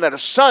and looking at a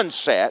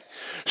sunset,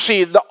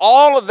 see,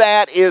 all of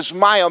that is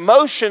my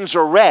emotions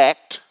are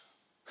wrecked,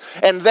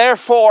 and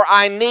therefore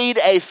I need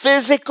a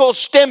physical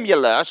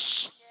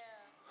stimulus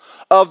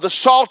of the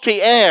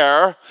salty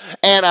air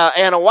and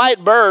a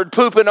white bird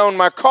pooping on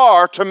my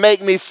car to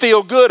make me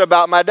feel good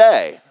about my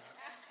day.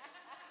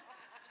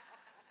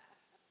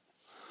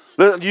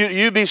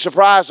 You'd be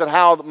surprised at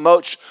how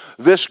much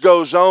this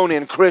goes on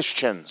in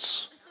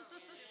Christians.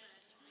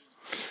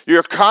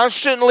 You're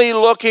constantly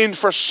looking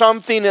for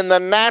something in the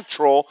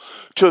natural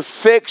to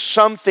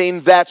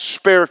something that's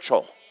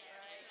spiritual.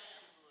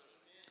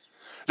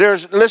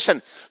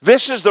 Listen,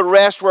 this is the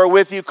rest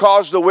wherewith you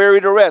cause the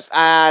weary to rest.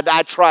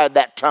 I tried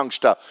that tongue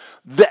stuff.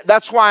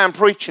 That's why I'm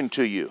preaching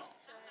to you.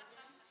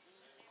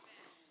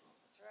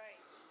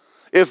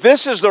 If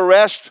this is the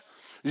rest,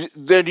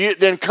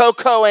 then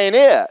cocoa ain't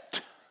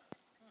it.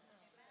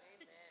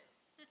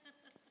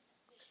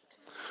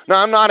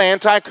 Now, I'm not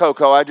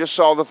anti-cocoa. I just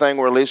saw the thing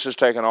where Lisa's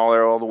taking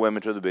all the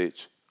women to the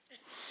beach.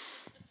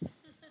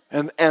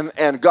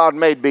 And God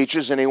made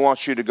beaches, and he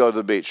wants you to go to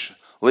the beach.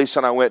 Lisa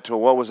and I went to,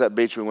 what was that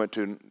beach we went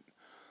to?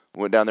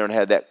 We went down there and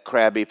had that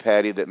Krabby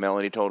Patty that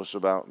Melanie told us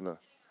about.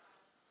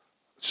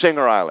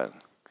 Singer Island.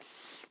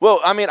 Well,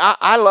 I mean,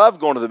 I love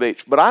going to the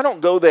beach, but I don't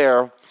go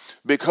there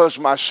because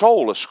my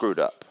soul is screwed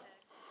up.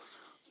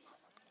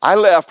 I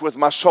left with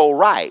my soul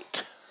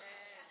right.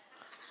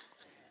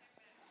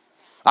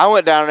 I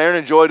went down there and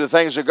enjoyed the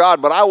things of God,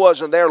 but I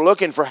wasn't there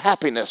looking for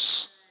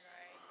happiness.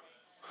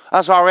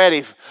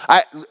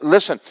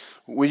 Listen,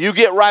 when you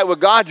get right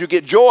with God, you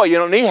get joy. You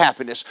don't need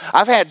happiness.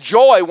 I've had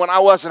joy when I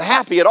wasn't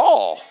happy at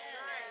all.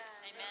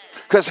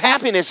 Because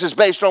happiness is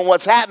based on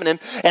what's happening,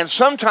 and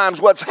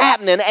sometimes what's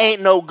happening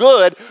ain't no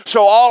good,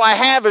 so all I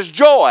have is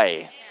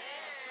joy.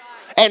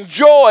 And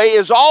joy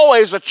is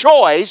always a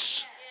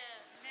choice.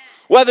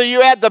 Whether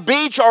you're at the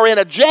beach or in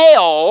a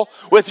jail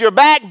with your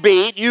back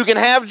beat, you can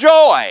have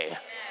joy.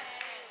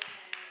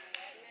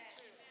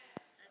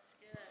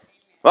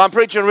 Well, I'm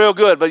preaching real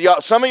good, but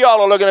some of y'all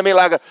are looking at me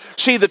like,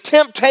 see, the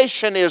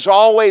temptation is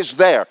always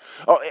there.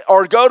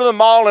 Or go to the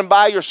mall and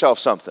buy yourself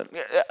something.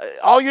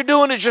 All you're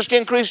doing is just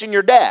increasing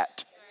your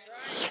debt.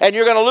 And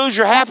you're going to lose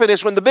your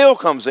happiness when the bill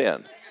comes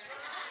in.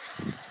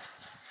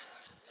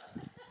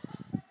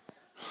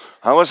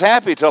 I was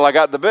happy till I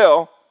got the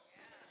bill.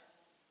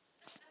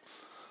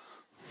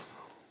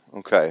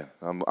 Okay,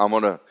 I'm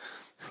going to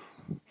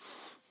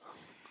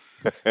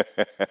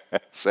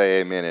say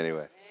amen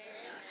anyway.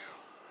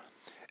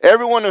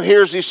 Everyone who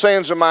hears these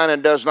sayings of mine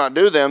and does not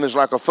do them is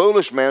like a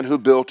foolish man who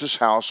built his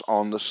house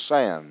on the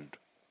sand.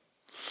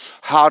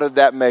 How did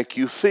that make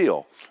you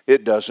feel?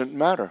 It doesn't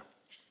matter.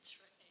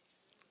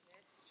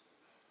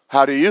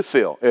 How do you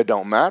feel? It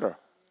don't matter.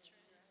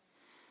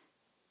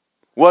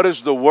 What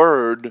does the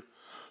Word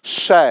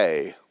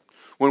say?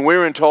 When we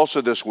were in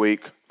Tulsa this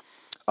week,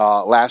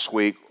 last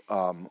week,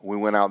 we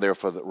went out there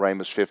for the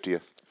Ramus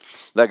 50th.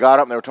 They got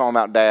up and they were talking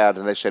about Dad,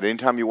 and they said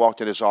anytime you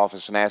walked in his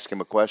office and asked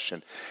him a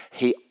question,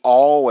 he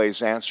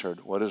always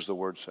answered, what does the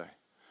Word say?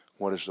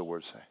 What does the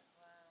Word say?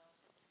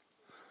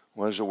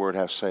 What does the Word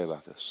have to say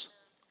about this?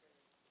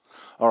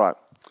 All right,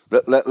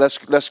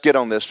 let's get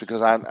on this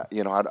because I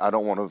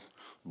don't want to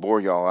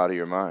bore y'all out of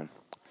your mind.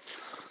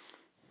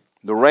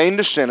 The rain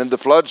descended, the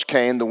floods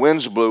came, the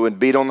winds blew and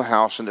beat on the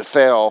house, and it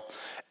fell,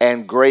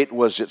 and great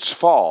was its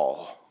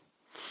fall.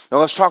 Now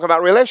let's talk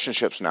about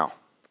relationships now.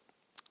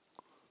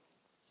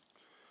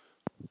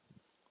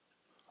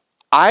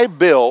 I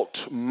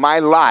built my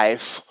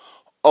life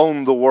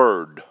on the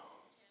Word.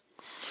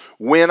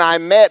 When I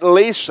met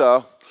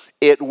Lisa,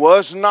 it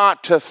was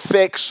not to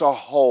fix a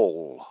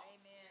hole.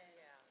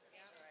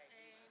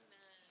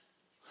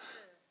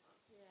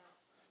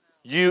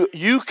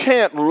 You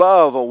can't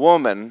love a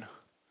woman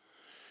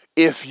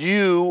if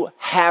you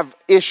have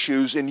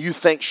issues and you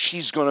think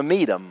she's going to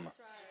meet them.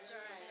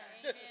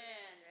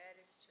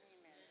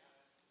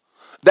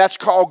 That's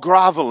called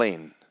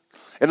groveling.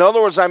 In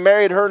other words, I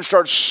married her and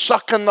started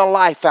sucking the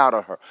life out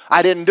of her.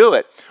 I didn't do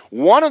it.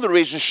 One of the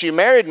reasons she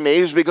married me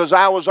is because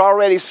I was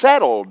already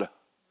settled.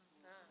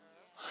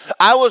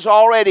 I was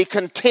already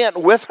content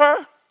with her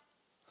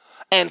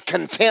and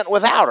content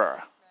without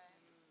her.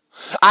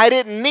 I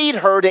didn't need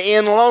her to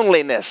end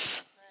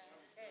loneliness.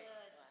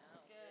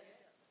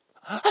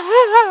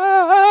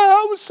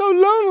 I was so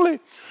lonely.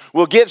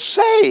 Well, get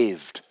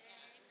saved.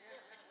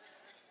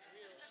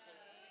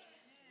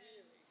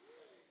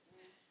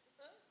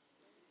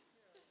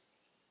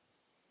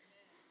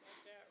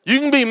 You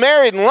can be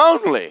married and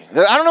lonely.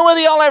 I don't know whether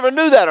y'all ever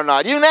knew that or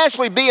not. You can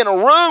actually be in a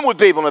room with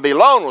people and be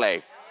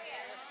lonely.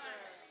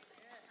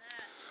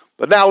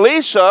 But now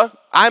Lisa,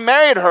 I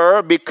married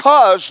her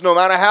because no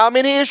matter how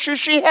many issues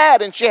she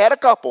had, and she had a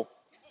couple,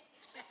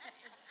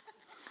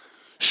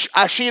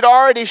 she'd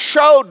already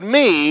showed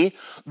me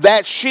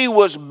that she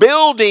was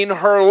building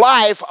her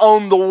life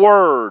on the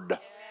Word.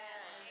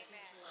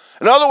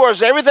 In other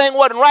words, everything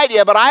wasn't right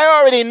yet, but I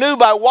already knew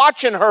by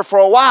watching her for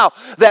a while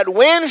that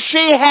when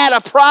she had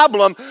a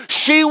problem,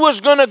 she was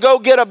going to go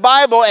get a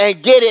Bible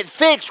and get it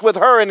fixed with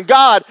her and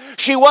God.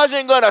 She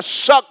wasn't going to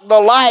suck the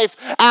life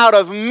out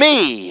of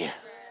me.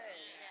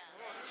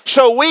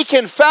 So we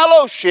can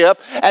fellowship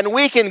and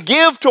we can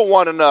give to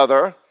one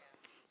another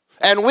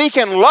and we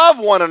can love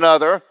one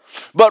another,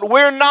 but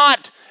we're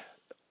not,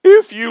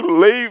 if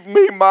you leave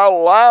me, my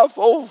life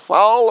will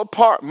fall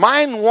apart.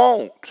 Mine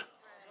won't.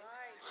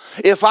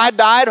 If I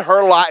died,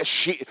 her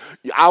life,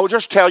 I will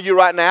just tell you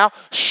right now,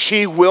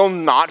 she will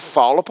not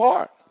fall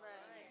apart.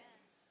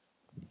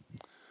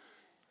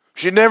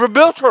 She never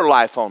built her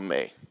life on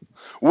me.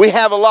 We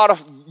have a lot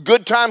of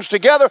good times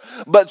together,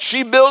 but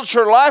she builds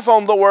her life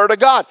on the Word of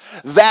God.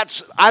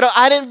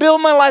 I didn't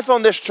build my life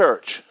on this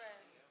church.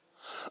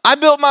 I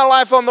built my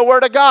life on the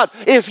Word of God.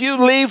 If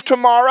you leave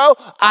tomorrow,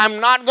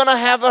 I'm not going to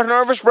have a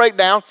nervous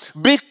breakdown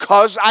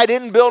because I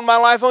didn't build my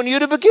life on you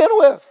to begin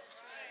with.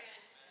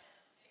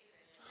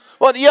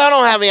 Well, y'all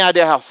don't have any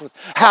idea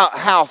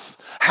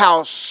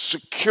how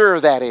secure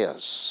that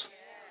is.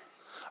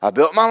 I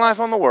built my life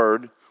on the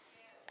Word,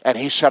 and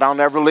He said, I'll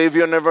never leave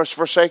you and never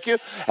forsake you.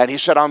 And He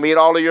said, I'll meet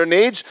all of your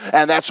needs,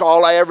 and that's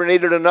all I ever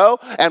needed to know.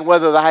 And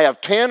whether I have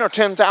 10 or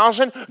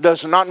 10,000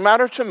 does not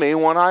matter to me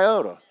one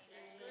iota.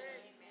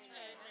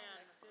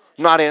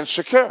 I'm not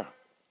insecure.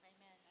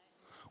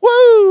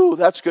 Woo,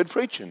 that's good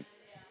preaching.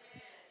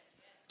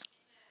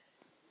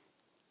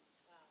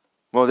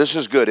 Well, this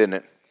is good, isn't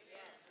it?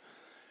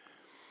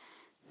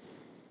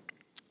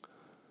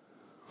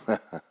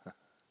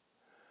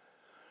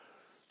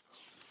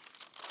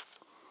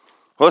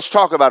 Let's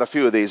talk about a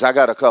few of these. I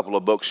got a couple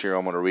of books here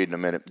I'm going to read in a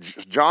minute.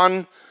 1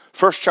 John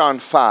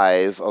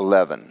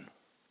 5:11.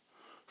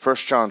 1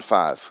 John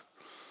 5.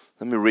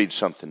 Let me read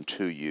something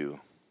to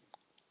you.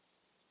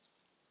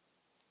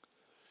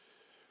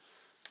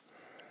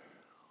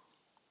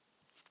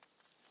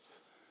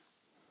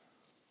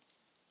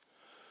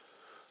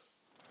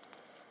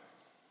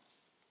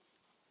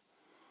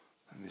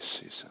 Let me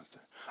see something.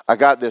 I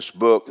got this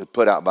book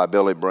put out by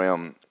Billy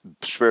Graham,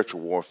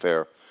 Spiritual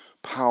Warfare.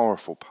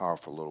 Powerful,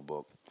 powerful little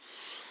book.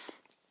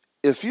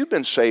 If you've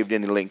been saved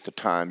any length of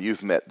time,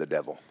 you've met the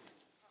devil.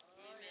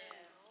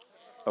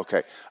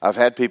 Okay, I've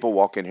had people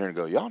walk in here and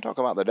go, y'all talk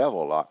about the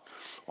devil a lot.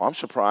 Well, I'm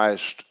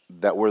surprised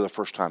that we're the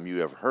first time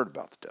you ever heard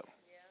about the devil.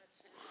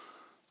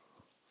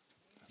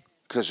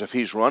 Because if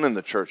he's running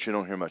the church, you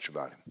don't hear much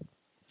about him.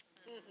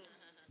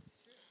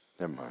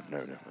 Never mind,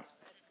 never mind.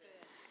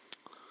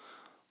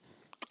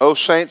 Oh,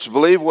 saints,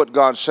 believe what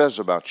God says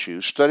about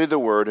you. Study the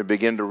Word and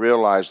begin to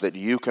realize that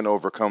you can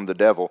overcome the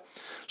devil.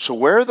 So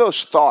where are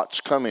those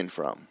thoughts coming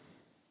from?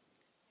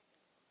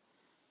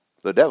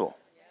 The devil.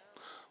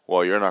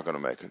 Well, you're not going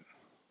to make it.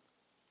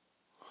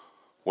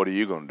 What are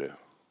you going to do?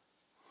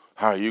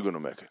 How are you going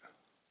to make it?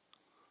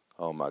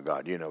 Oh, my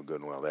God, you know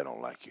good and well they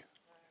don't like you.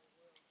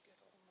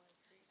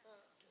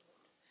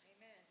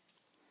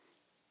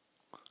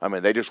 I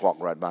mean, they just walk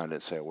right by and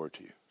didn't say a word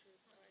to you.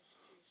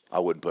 I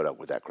wouldn't put up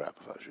with that crap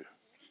if I was you.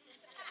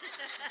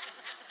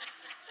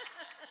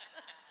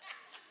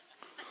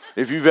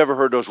 If you've ever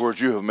heard those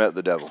words, you have met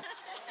the devil.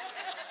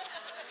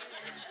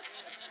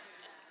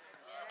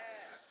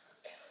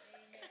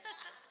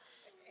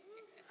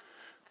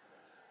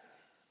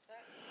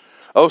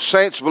 Oh,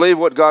 saints, believe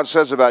what God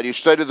says about you.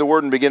 Study the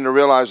word and begin to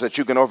realize that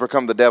you can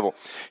overcome the devil.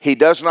 He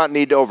does not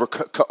need to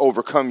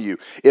overcome you.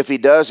 If he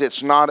does,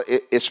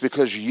 it's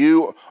because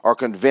you are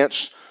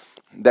convinced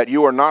that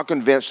you are not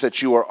convinced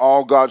that you are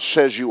all God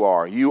says you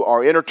are. You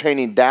are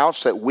entertaining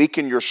doubts that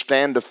weaken your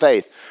stand of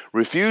faith.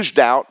 Refuse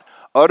doubt.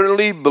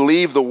 Utterly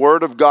believe the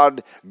word of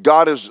God.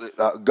 God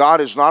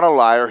is not a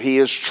liar. He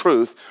is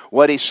truth.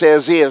 What he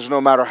says is,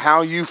 no matter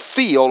how you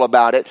feel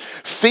about it,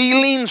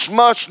 feelings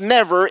must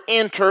never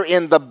enter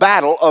in the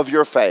battle of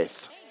your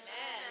faith.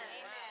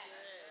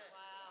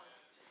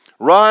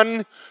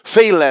 Run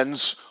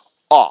feelings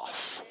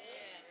off.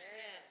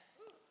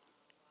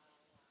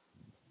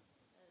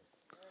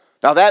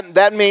 Now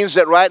that means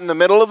that right in the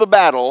middle of the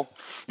battle,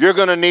 you're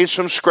going to need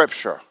some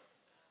scripture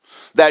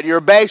that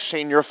you're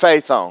basing your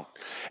faith on.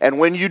 And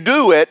when you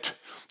do it,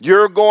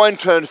 you're going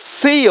to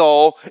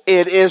feel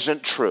it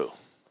isn't true.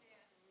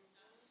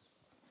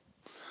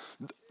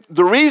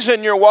 The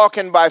reason you're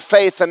walking by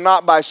faith and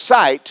not by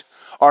sight,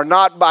 or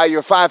not by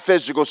your five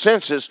physical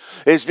senses,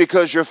 is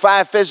because your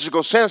five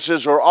physical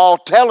senses are all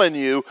telling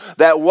you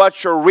that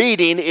what you're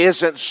reading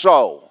isn't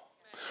so.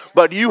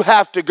 But you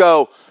have to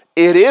go,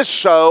 it is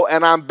so,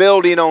 and I'm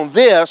building on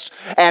this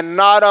and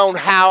not on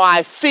how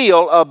I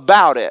feel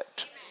about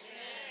it.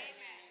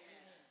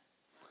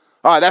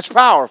 All right, that's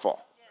powerful.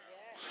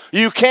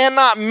 You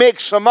cannot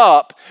mix them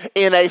up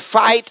in a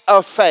fight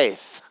of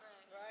faith.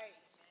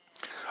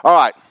 All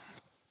right,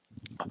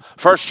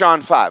 1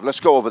 John 5. Let's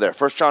go over there.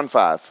 1 John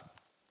 5.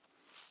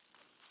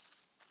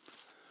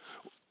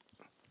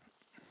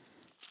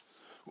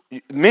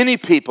 Many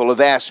people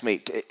have asked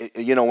me,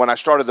 when I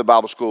started the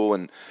Bible school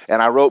and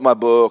I wrote my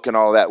book and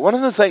all that, one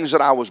of the things that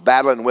I was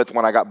battling with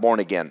when I got born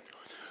again,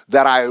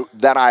 that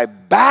I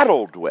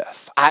battled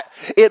with,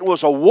 it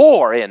was a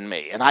war in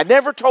me. And I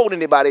never told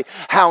anybody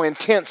how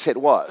intense it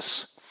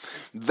was.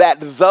 That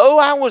though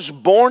I was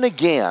born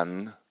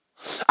again,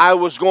 I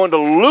was going to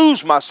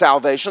lose my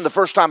salvation the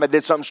first time I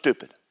did something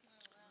stupid.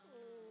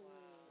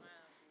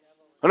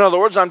 In other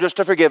words, I'm just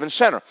a forgiven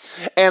sinner.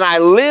 And I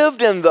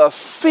lived in the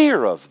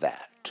fear of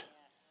that.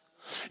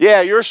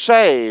 Yeah, you're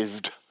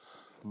saved,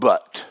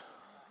 but.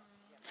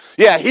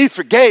 Yeah, he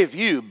forgave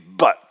you,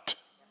 but.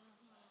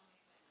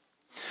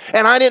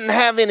 And I didn't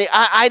have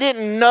I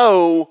didn't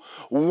know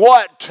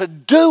what to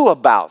do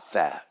about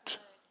that.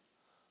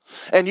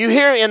 And you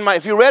hear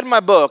if you read my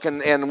book,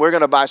 and we're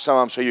going to buy some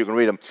of them so you can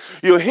read them,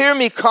 you'll hear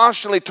me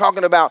constantly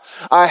talking about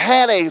I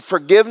had a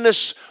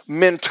forgiveness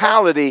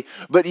mentality,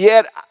 but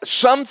yet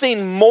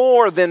something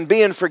more than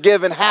being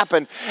forgiven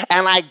happened,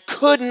 and I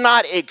could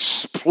not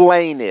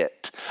explain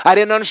it. I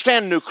didn't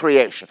understand new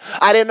creation.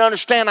 I didn't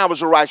understand I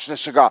was the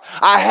righteousness of God.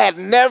 I had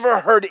never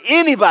heard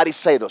anybody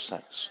say those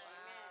things.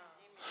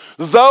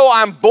 Though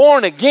I'm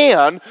born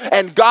again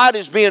and God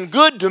is being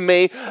good to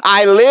me,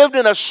 I lived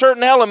in a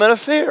certain element of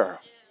fear.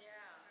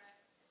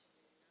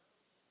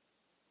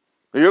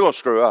 You're going to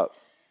screw up.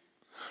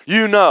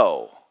 You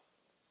know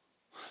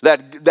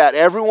that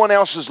everyone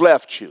else has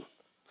left you.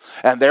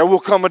 And there will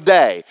come a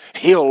day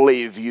he'll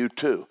leave you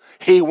too.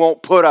 He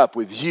won't put up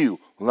with you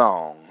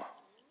long.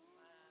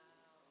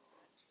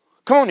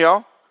 Come on,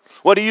 y'all.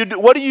 What do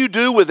you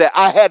do with that?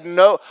 I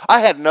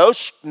had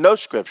no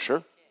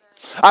scripture.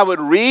 I would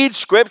read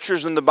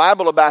scriptures in the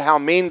Bible about how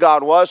mean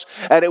God was,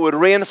 and it would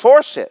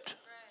reinforce it.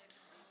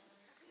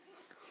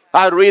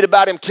 I would read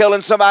about him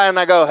killing somebody, and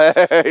I go,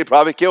 hey, he'd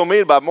probably kill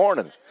me by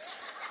morning.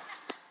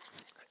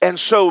 And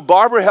so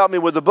Barbara helped me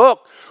with the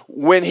book.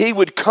 When he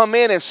would come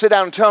in and sit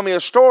down and tell me a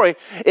story,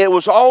 it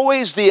was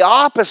always the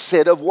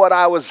opposite of what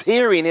I was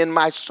hearing in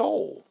my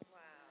soul.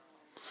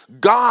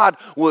 God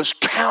was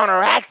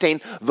counteracting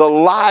the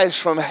lies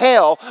from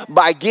hell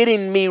by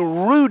getting me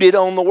rooted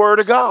on the Word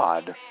of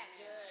God.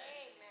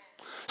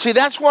 See,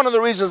 that's one of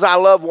the reasons I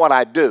love what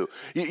I do.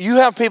 You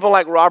have people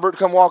like Robert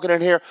come walking in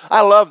here.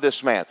 I love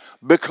this man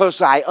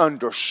because I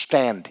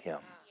understand him.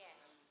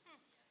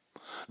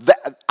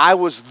 I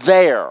was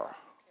there.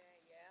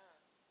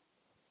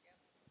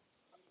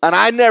 And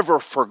I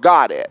never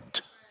forgot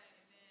it.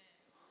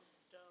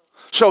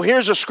 So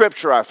here's a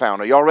scripture I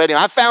found. Are y'all ready?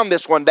 I found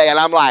this one day and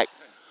I'm like,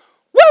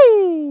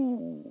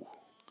 woo!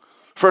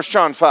 1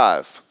 John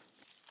 5.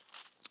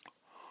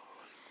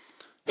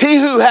 He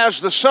who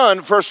has the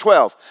Son, verse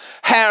 12,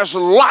 has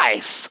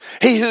life.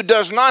 He who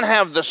does not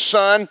have the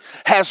Son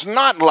has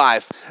not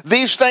life.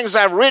 These things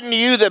I've written to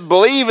you that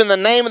believe in the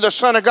name of the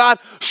Son of God,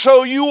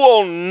 so you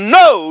will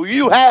know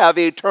you have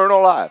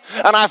eternal life.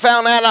 And I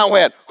found that and I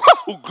went,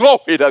 whoo,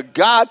 glory to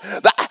God,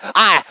 that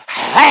I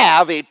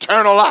have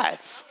eternal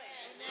life.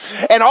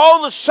 And all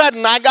of a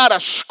sudden I got a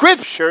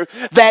scripture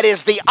that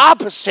is the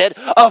opposite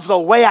of the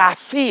way I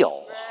feel.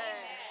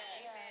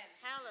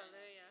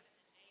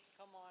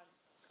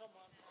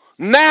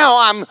 Now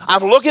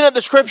I'm looking at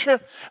the scripture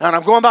and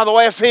I'm going by the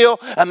way I feel,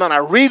 and then I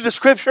read the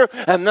scripture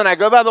and then I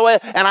go by the way,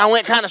 and I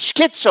went kind of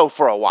schizo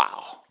for a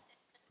while.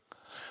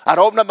 I'd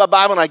open up my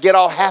Bible and I'd get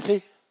all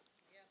happy.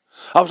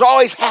 I was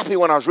always happy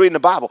when I was reading the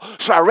Bible,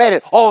 so I read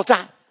it all the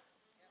time.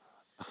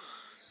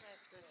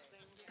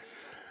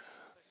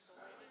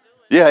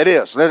 Yeah, it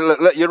is.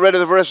 You ready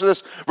the rest of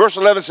this? Verse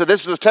 11 said,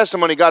 this is the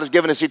testimony God has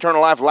given us,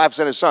 eternal life, life is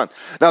in his Son.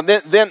 Now,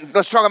 then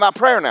let's talk about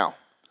prayer now.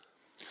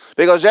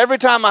 Because every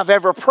time I've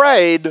ever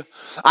prayed,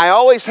 I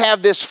always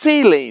have this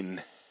feeling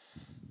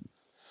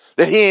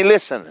that he ain't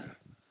listening.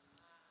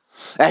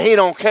 That he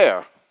don't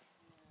care.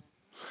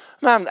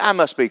 I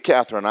must be,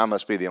 Catherine, I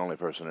must be the only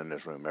person in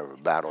this room ever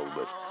battled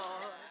with.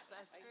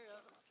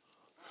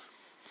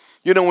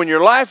 You know, when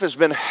your life has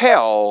been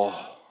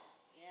hell,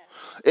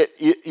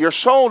 your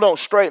soul don't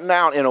straighten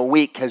out in a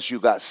week because you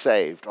got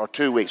saved, or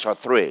 2 weeks, or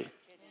 3.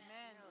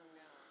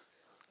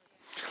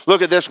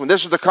 Look at this one.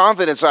 This is the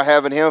confidence I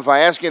have in him. If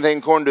I ask anything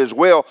according to his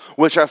will,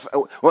 which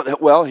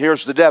well,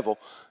 here's the devil.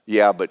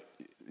 Yeah, but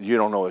you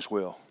don't know his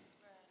will.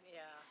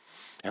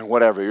 And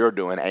whatever you're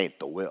doing ain't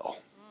the will.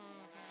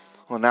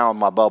 Well, now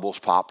my bubbles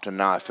popped, and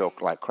now I feel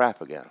like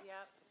crap again.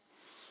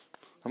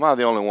 Am I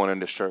the only one in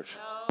this church?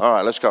 All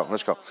right, let's go.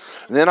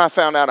 And then I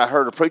found out, I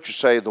heard a preacher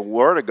say the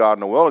Word of God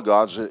and the will of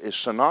God is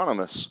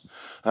synonymous.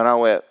 And I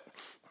went,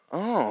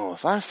 oh,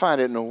 if I find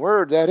it in the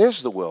Word, that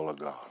is the will of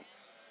God.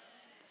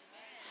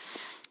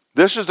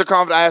 This is the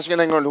confidence. I ask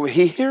anything,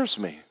 he hears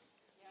me.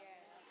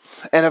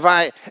 And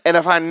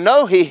if I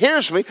know he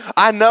hears me,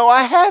 I know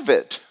I have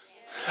it.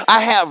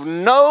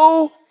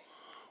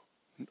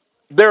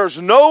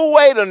 There's no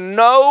way to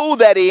know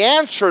that he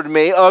answered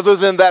me other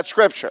than that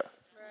scripture.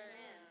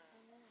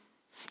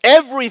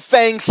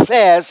 Everything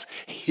says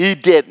he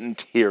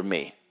didn't hear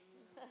me.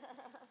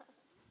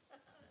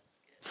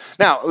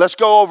 Now, let's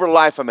go over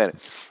life a minute.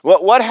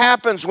 What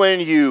happens when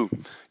you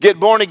get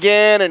born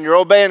again and you're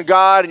obeying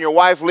God and your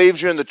wife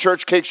leaves you and the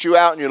church kicks you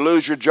out and you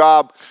lose your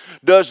job?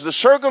 Does the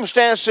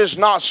circumstances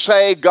not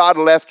say God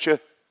left you?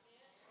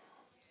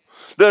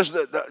 Does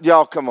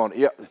y'all come on?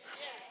 Yeah.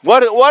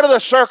 What are the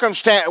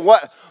circumstances?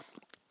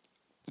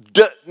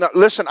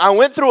 Listen, I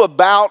went through a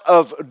bout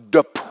of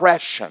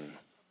depression.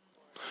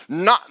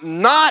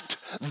 Not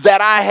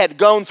that I had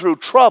gone through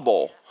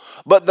trouble,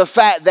 but the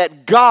fact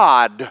that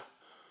God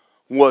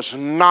was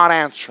not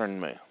answering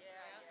me.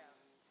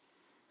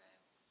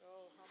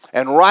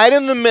 And right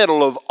in the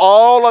middle of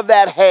all of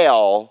that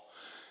hell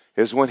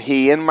is when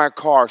he in my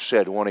car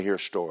said, want to hear a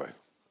story?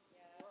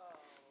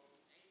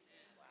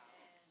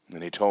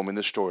 And he told me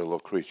the story, little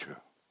creature.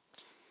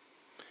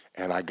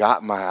 And I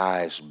got my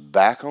eyes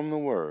back on the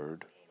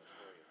Word,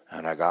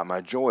 and I got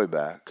my joy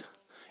back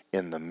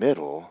in the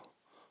middle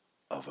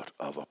of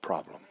a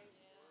problem.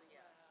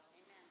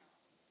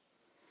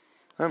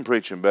 I'm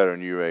preaching better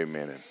than you're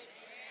amening.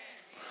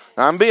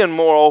 Now, I'm being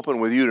more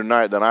open with you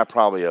tonight than I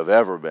probably have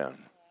ever been.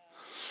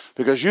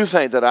 Because you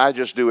think that I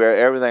just do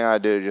everything I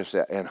do, just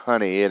and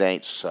honey, it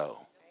ain't so.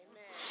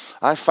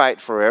 I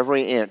fight for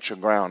every inch of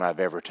ground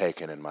I've ever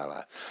taken in my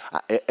life.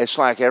 It's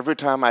like every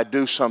time I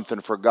do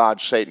something for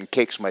God, Satan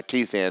kicks my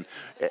teeth in,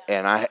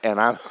 and I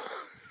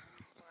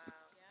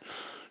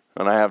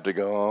have to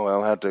go, oh,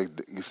 I'll have to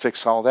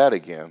fix all that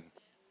again.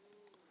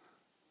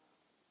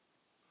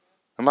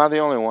 Am I the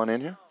only one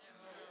in here?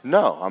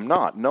 No, I'm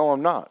not. No,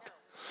 I'm not.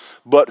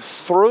 But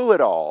through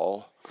it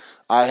all,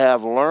 I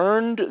have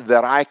learned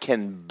that I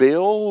can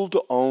build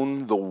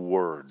on the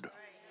Word.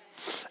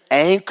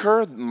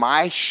 Anchor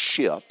my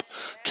ship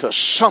to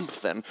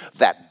something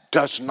that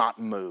does not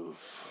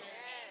move.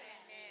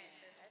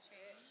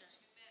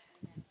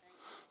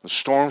 The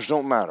storms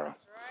don't matter.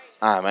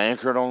 I'm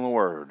anchored on the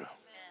Word.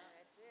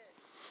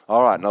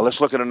 All right, now let's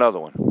look at another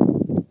one.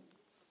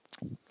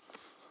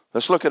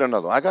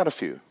 I got a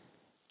few.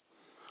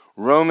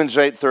 Romans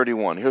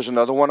 8:31. Here's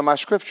another one of my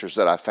scriptures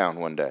that I found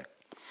one day.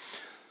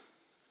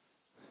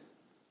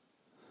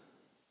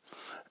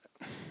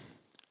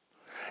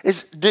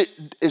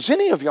 Is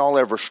any of y'all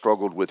ever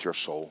struggled with your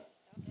soul?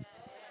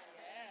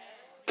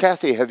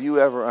 Kathy, have you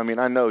ever? I mean,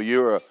 I know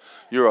you're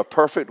a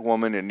perfect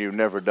woman and you've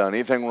never done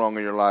anything wrong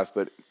in your life,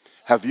 but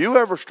have you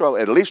ever struggled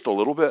at least a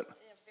little bit?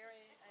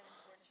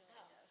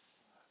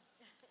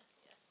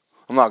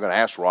 I'm not going to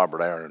ask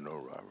Robert. I already know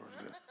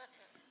Robert.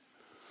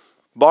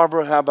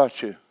 Barbara, how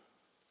about you?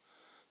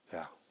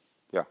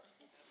 Yeah.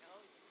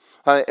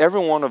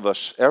 Every one of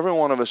us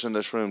in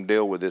this room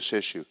deal with this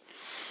issue.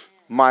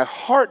 My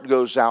heart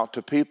goes out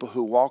to people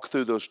who walk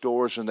through those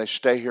doors and they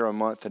stay here a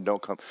month and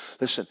don't come.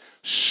 Listen,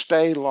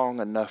 stay long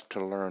enough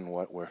to learn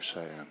what we're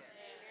saying.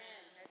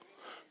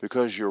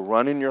 Because you're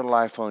running your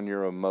life on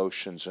your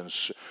emotions. And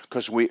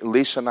because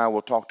Lisa and I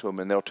will talk to them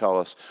and they'll tell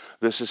us,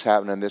 this is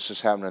happening, this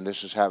is happening,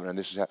 this is happening,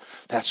 this is happening.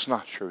 That's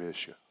not your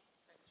issue.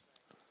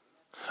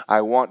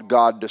 I want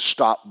God to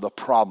stop the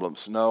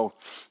problems. No,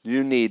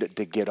 you need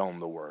to get on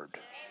the Word.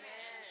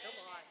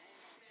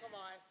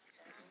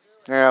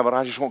 Yeah, but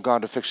I just want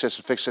God to fix this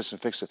and fix this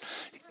and fix it.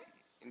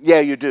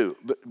 Yeah, you do.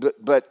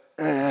 But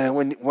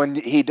when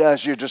he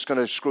does, you're just going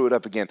to screw it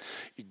up again.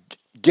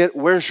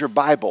 Where's your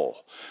Bible?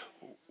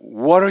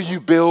 What are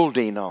you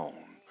building on?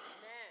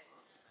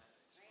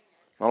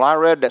 Well, I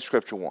read that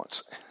scripture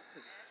once.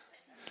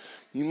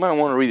 You might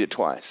want to read it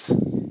twice.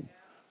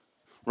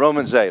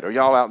 Romans 8. Are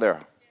y'all out there?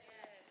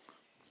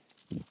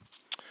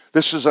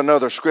 This is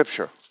another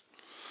scripture.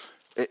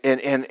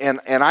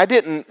 And I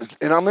didn't,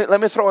 and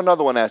let me throw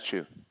another one at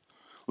you.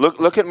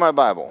 Look at my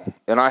Bible.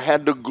 And I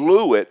had to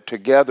glue it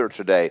together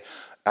today.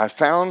 I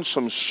found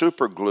some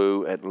super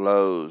glue at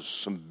Lowe's,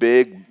 some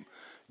big,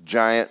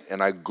 giant,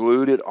 and I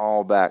glued it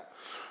all back.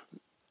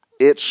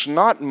 It's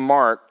not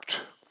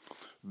marked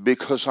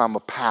because I'm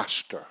a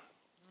pastor.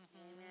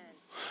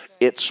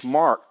 It's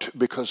marked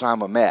because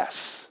I'm a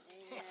mess.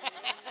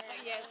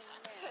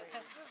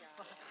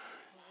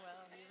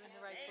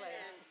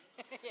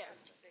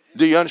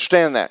 Do you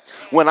understand that?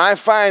 When I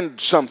find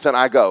something,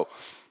 I go,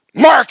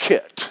 mark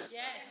it.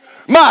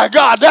 My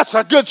God, that's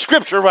a good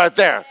scripture right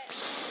there.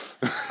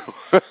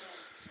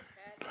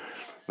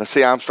 Now,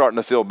 see, I'm starting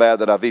to feel bad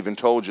that I've even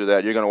told you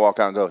that. You're going to walk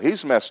out and go,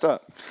 he's messed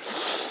up.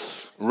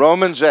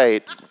 Romans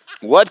 8.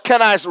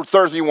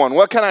 31.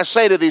 What can I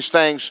say to these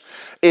things?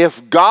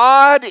 If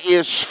God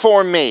is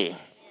for me,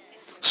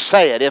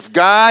 say it. If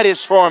God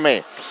is for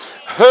me,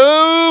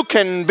 who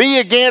can be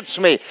against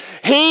me?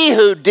 He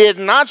who did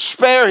not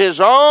spare his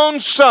own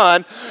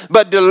son,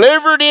 but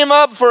delivered him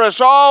up for us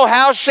all,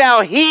 how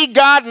shall he,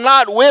 God,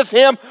 not with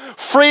him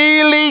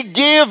freely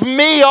give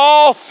me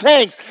all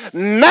things?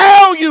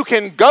 Now you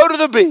can go to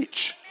the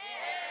beach.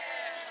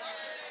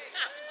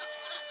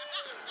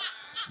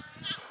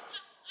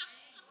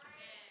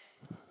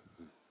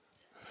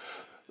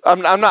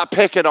 I'm not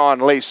picking on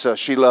Lisa.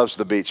 She loves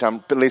the beach.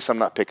 Lisa, I'm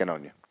not picking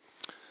on you.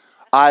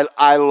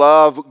 I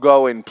love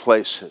going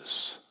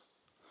places.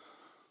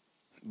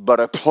 But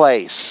a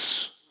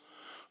place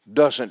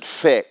doesn't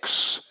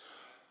fix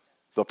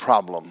the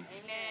problem.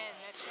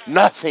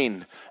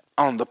 Nothing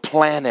on the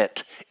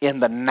planet in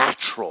the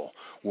natural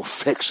will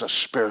fix a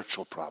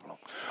spiritual problem.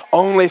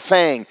 Only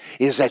thing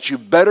is that you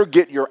better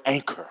get your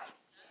anchor.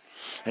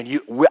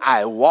 And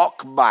I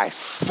walk by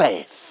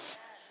faith,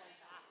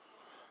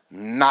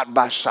 not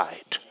by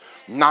sight.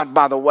 Not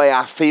by the way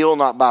I feel,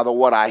 not by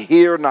what I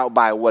hear, not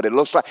by what it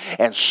looks like,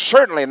 and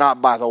certainly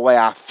not by the way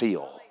I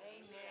feel.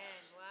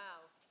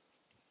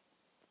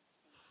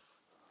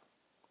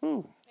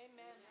 Amen. Wow.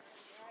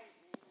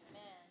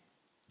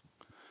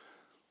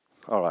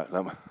 All right,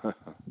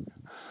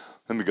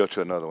 let me go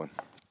to another one.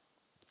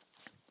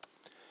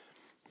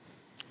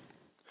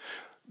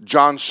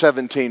 John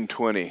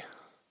 17:20.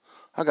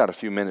 I got a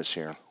few minutes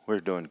here. We're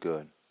doing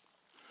good.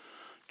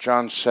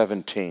 John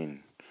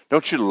 17.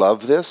 Don't you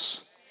love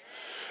this?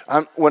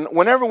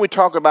 Whenever we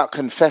talk about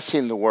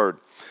confessing the word,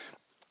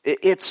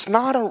 it's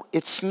not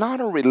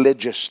a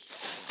religious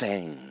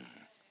thing.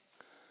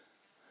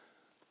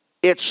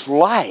 It's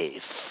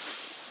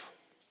life.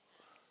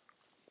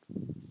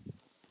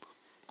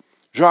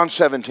 John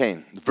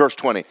 17, verse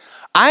 20.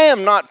 I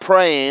am not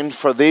praying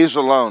for these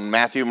alone,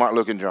 Matthew, Mark,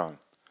 Luke, and John.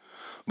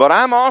 But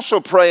I'm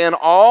also praying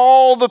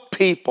all the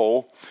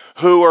people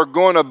who are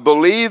going to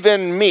believe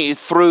in me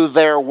through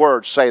their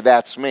word. Say,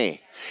 that's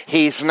me.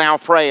 He's now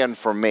praying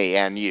for me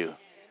and you.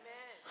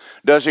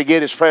 Does he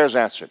get his prayers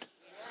answered?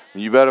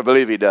 You better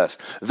believe he does.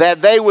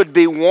 That they would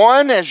be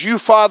one as you,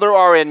 Father,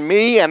 are in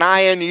me and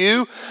I in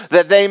you.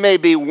 That they may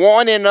be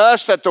one in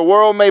us, that the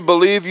world may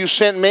believe you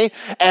sent me.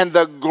 And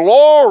the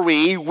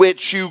glory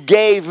which you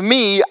gave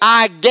me,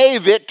 I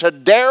gave it to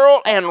Daryl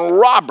and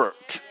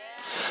Robert.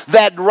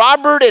 That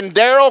Robert and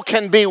Daryl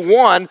can be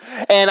one,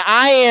 and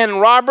I in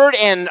Robert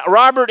and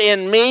Robert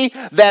in me,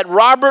 that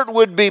Robert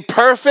would be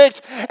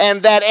perfect,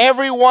 and that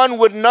everyone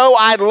would know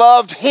I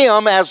loved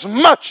him as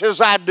much as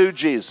I do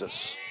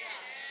Jesus.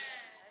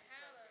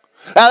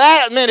 Now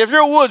that meant if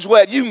your wood's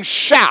wet, you can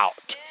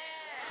shout.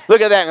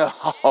 Look at that and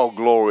go, oh,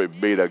 glory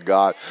be to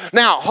God.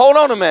 Now, hold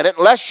on a minute.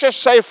 Let's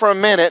just say for a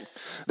minute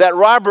that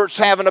Robert's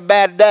having a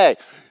bad day.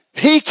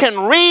 He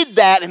can read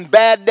that and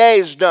bad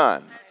day's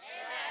done.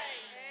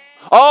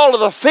 All of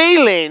the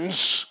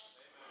feelings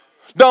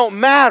don't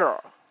matter.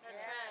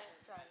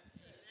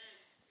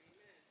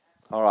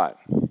 All right.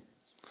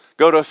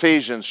 Go to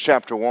Ephesians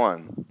chapter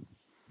 1.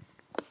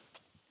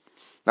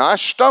 Now, I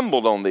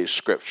stumbled on these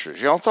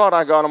scriptures. Y'all thought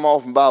I got them all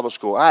from Bible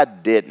school. I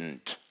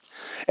didn't.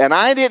 And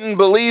I didn't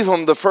believe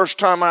them the first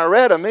time I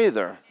read them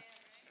either.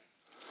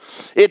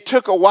 It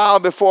took a while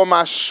before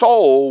my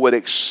soul would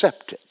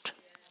accept it.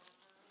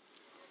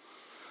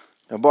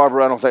 Now,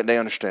 Barbara, I don't think they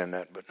understand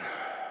that, but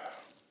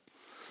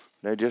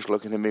they're just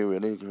looking at me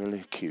really,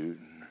 really cute.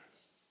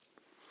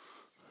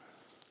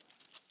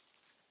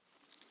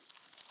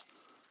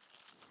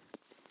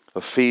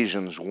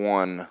 Ephesians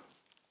 1.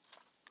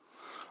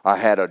 I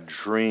had a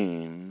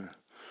dream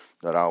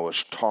that I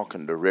was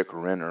talking to Rick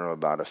Renner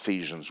about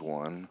Ephesians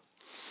 1.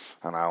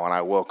 And when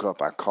I woke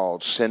up, I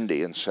called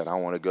Cindy and said, I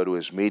want to go to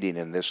his meeting.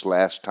 And this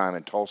last time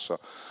in Tulsa,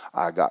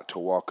 I got to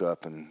walk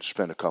up and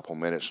spend a couple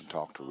minutes and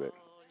talk to Rick.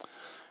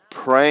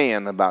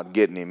 Praying about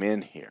getting him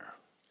in here.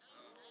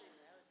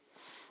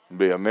 It'd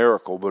be a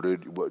miracle, but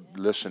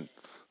listen,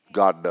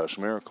 God does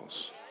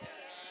miracles.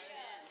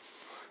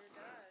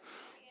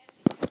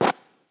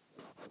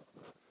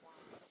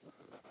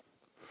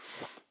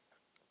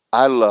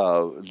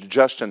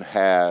 Justin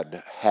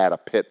had a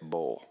pit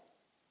bull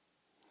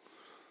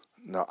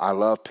No, I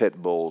love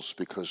pit bulls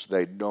because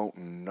they don't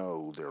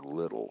know they're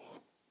little.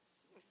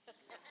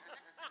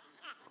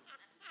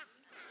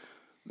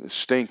 The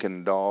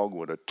stinking dog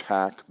would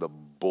attack the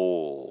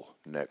bull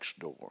next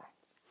door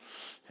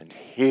and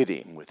hit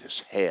him with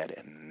his head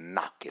and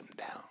knock him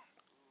down.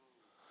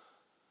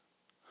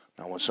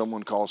 Now, when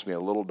someone calls me a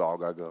little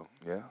dog, I go,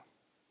 yeah.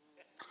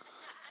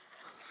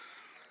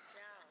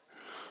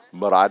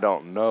 But I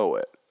don't know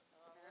it.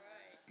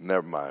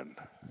 Never mind.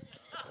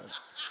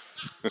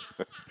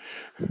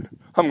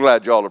 I'm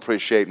glad y'all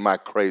appreciate my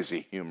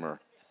crazy humor.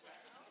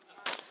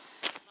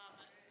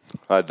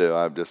 I do.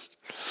 I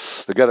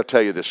got to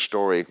tell you this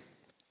story.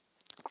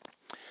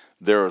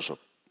 There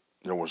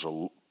was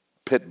a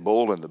pit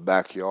bull in the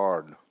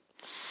backyard,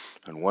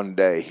 and one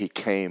day he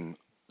came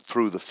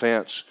through the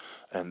fence,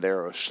 and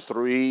there was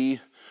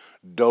 3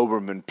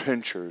 Doberman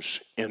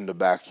pinchers in the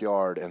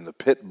backyard, and the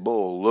pit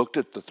bull looked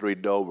at the 3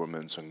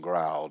 Dobermans and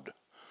growled,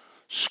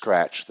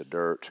 scratched the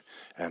dirt,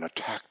 and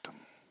attacked them.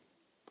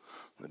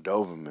 The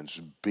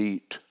Dobermans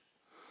beat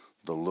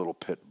the little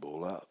pit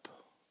bull up.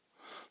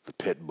 The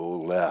pit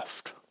bull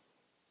left.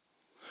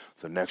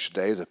 The next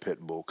day, the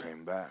pit bull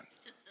came back,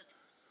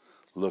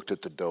 looked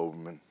at the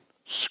Doberman,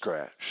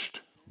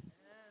 scratched,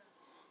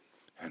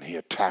 and he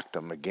attacked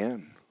them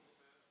again.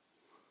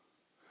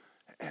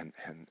 And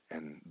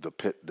the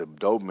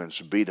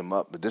Dobermans beat him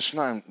up, but this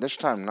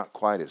time not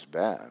quite as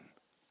bad.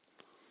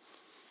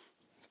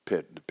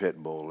 The pit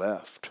bull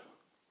left.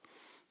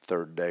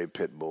 Third day,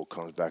 pit bull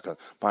comes back up.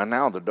 By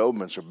now, the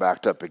Dobermans are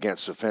backed up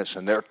against the fence,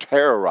 and they're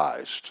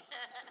terrorized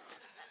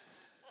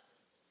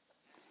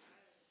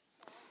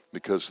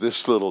because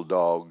this little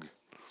dog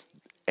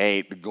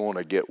ain't going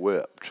to get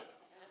whipped.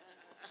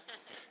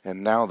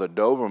 And now the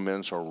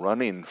Dobermans are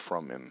running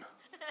from him.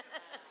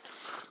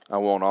 I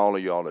want all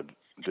of y'all to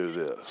do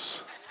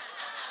this.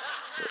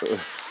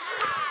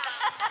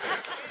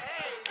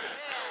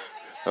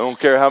 I don't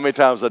care how many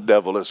times the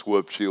devil has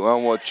whooped you. I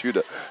want you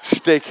to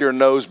stick your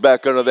nose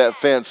back under that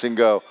fence and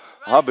go,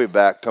 I'll be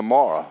back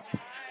tomorrow.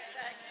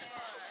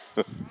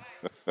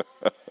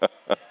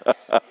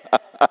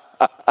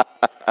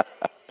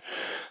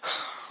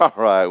 All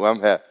right, well,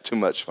 I'm having too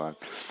much fun.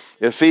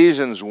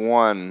 Ephesians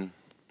 1,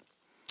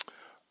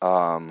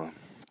 2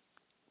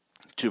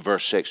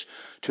 verse 6.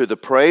 To the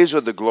praise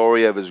of the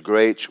glory of his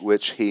grace,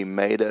 which he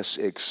made us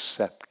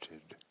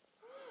accepted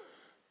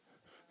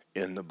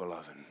in the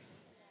beloved.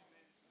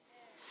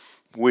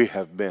 We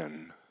have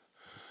been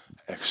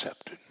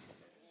accepted.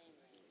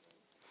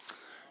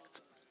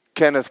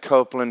 Kenneth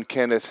Copeland,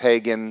 Kenneth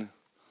Hagin,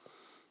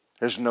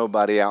 there's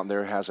nobody out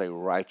there who has a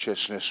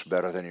righteousness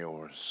better than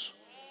yours.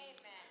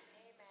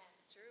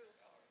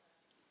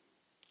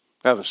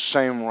 They have the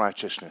same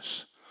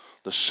righteousness,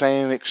 the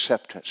same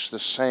acceptance, the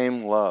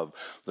same love,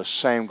 the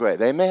same grace.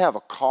 They may have a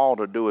call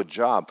to do a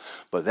job,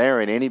 but there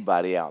ain't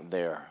anybody out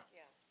there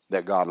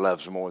that God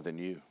loves more than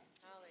you.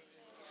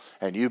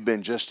 And you've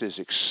been just as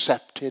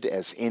accepted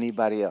as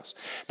anybody else.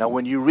 Now,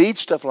 when you read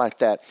stuff like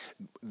that,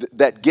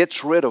 that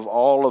gets rid of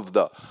all of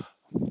the,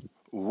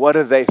 what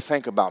do they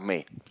think about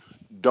me?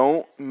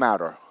 Don't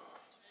matter.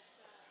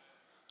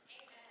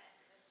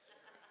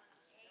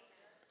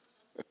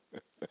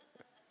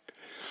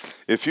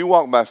 If you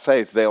walk by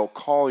faith, they'll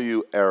call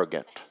you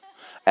arrogant.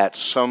 At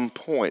some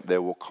point, they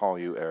will call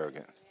you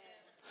arrogant.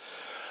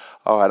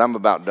 All right, I'm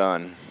about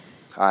done.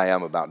 I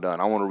am about done.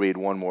 I want to read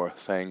one more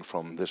thing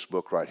from this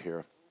book right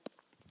here.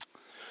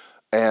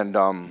 And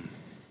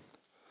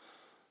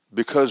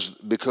because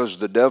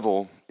the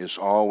devil is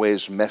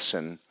always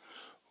messing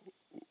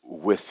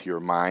with your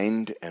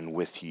mind and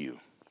with you.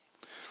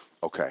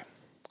 Okay.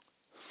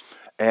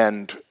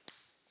 And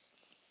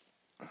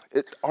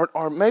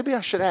or maybe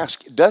I should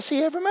ask, does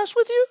he ever mess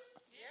with you?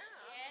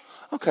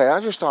 Yeah. Okay, I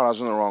just thought I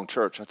was in the wrong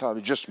church. I thought it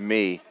was just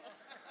me.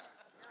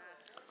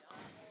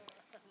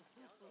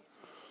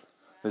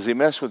 Does he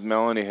mess with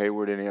Melanie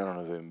Hayward? I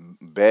don't know.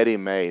 Betty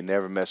May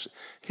never mess.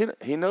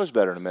 He knows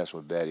better to mess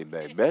with Betty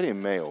May. Betty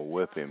May will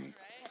whip him.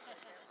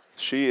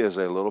 She is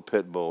a little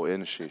pit bull,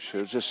 isn't she?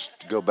 She'll just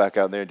go back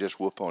out there and just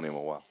whoop on him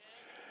a while.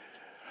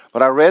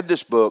 But I read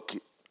this book.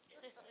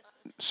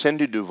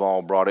 Cindy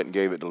Duvall brought it and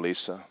gave it to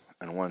Lisa.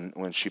 And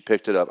when she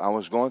picked it up, I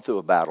was going through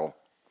a battle.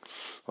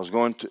 I was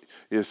going to.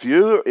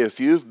 If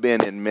you've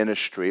been in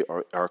ministry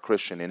or a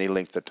Christian any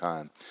length of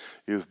time,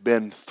 you've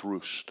been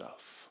through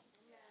stuff.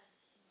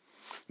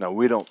 Now,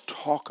 we don't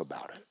talk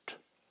about it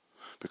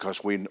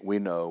because we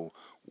know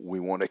we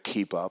want to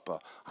keep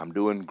up. I'm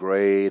doing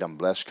great. I'm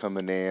blessed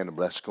coming in. I'm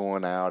blessed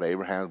going out.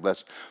 Abraham's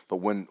blessed. But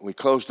when we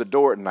close the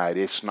door at night,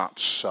 it's not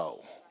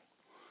so.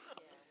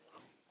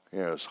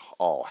 It's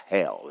all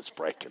hell is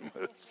breaking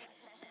loose.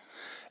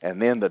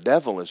 And then the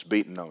devil is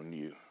beating on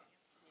you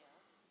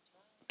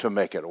to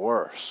make it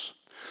worse.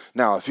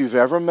 Now, if you've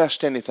ever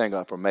messed anything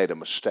up or made a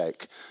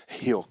mistake,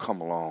 he'll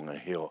come along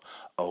and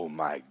oh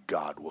my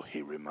God, will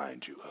he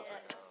remind you of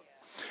it.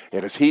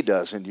 And if he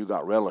doesn't, you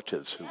got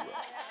relatives who will.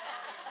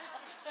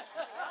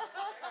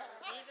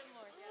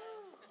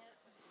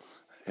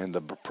 And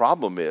the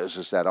problem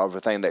is that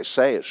everything they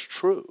say is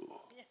true.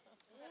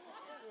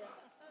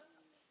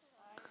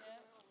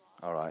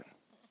 All right.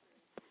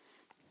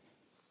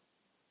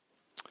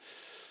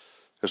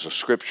 There's a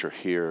scripture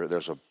here.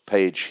 There's a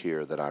page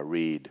here that I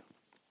read.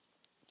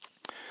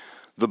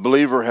 The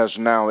believer has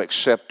now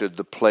accepted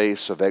the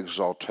place of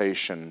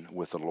exaltation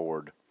with the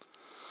Lord.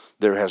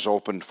 There has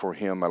opened for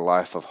him a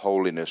life of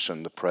holiness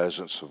in the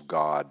presence of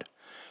God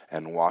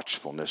and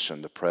watchfulness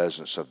in the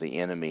presence of the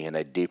enemy in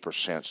a deeper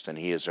sense than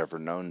he has ever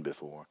known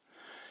before.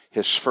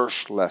 His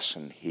first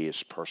lesson, he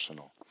is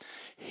personal.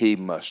 He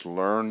must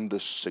learn the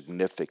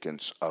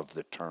significance of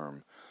the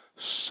term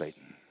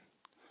Satan,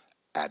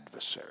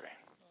 adversary.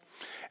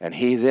 And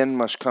he then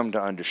must come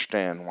to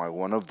understand why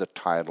one of the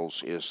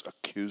titles is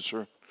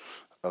accuser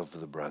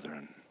of the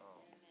brethren.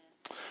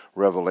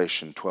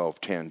 Revelation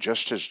 12:10,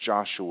 just as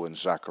Joshua in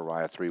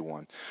Zechariah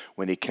 3:1,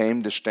 when he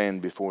came to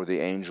stand before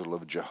the angel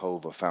of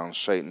Jehovah, found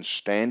Satan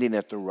standing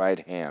at the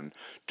right hand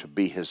to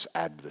be his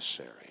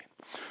adversary.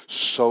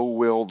 So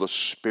will the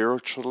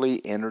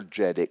spiritually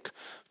energetic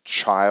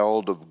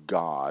child of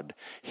God,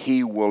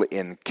 he will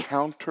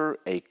encounter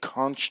a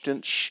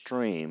constant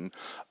stream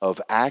of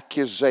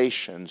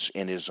accusations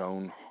in his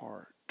own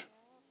heart.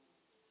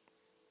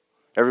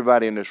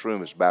 Everybody in this room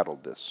has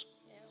battled this.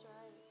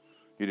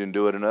 You didn't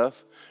do it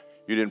enough.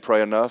 You didn't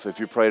pray enough. If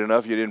you prayed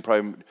enough, you didn't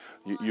pray.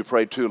 You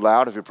prayed too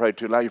loud. If you prayed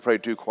too loud, you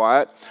prayed too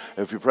quiet.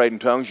 If you prayed in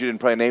tongues, you didn't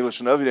pray in English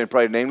enough. You didn't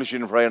pray in English, you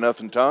didn't pray enough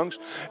in tongues.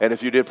 And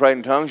if you did pray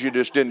in tongues, you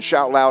just didn't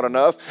shout loud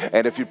enough.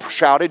 And if you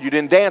shouted, you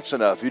didn't dance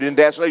enough. You didn't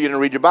dance enough, you didn't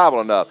read your Bible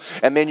enough.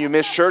 And then you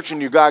missed church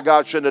and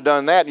God shouldn't have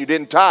done that. And you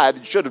didn't tithe.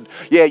 You should have.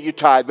 Yeah, you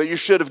tithe, but you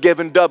should have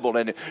given double.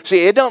 And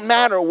see, it don't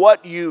matter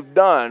what you've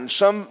done.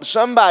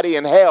 Somebody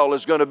in hell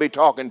is going to be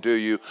talking to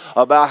you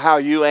about how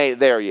you ain't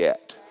there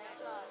yet.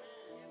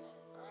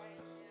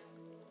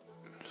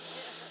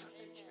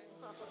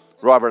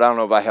 Robert, I don't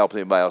know if I helped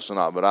anybody else or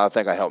not, but I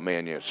think I helped me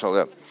and you. So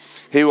that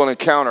he will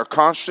encounter a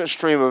constant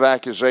stream of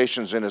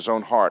accusations in his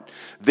own heart.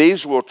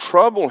 These will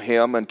trouble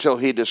him until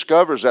he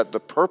discovers that the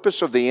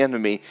purpose of the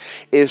enemy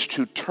is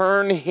to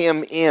turn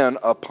him in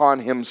upon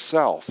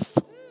himself.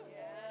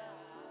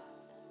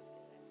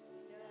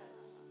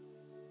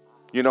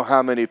 You know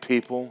how many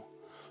people,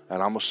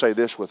 and I'm going to say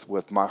this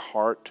with my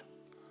heart,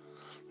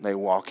 they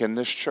walk in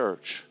this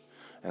church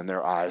and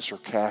their eyes are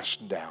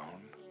cast down.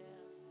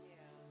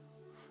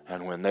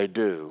 And when they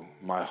do,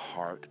 my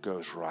heart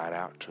goes right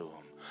out to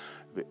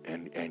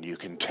them. And you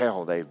can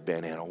tell they've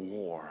been in a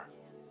war.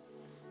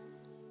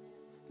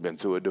 Been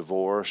through a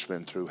divorce,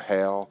 been through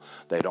hell.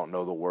 They don't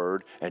know the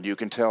word. And you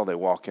can tell they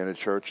walk into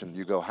church and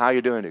you go, how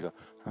you doing? They go,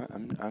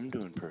 I'm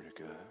doing pretty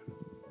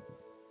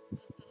good.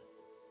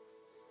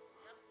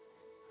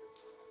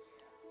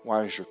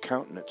 Why is your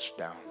countenance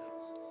down?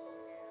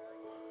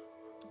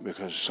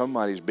 Because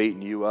somebody's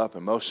beating you up,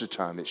 and most of the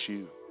time it's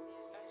you.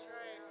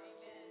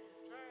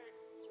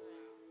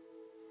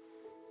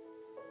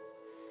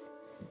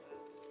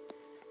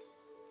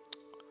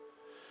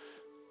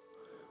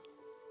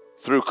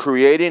 Through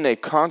creating a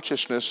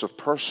consciousness of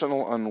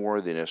personal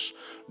unworthiness,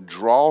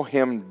 draw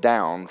him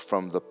down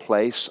from the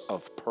place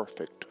of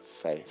perfect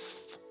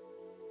faith.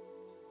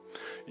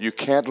 You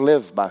can't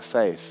live by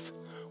faith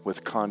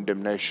with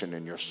condemnation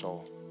in your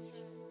soul.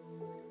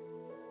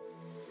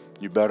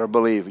 You better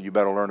believe, you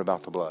better learn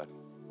about the blood.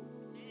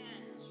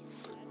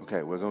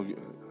 Okay, we're going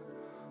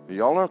to...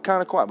 Y'all are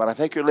kind of quiet, but I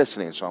think you're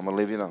listening, so I'm going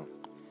to leave you alone.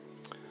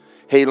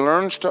 He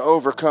learns to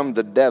overcome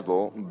the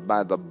devil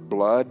by the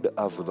blood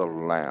of the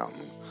Lamb.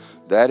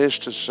 That is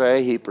to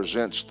say, he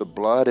presents the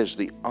blood as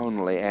the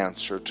only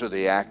answer to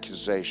the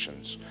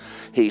accusations.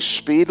 He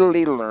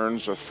speedily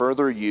learns a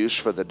further use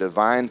for the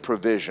divine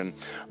provision.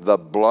 The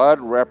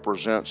blood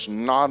represents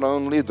not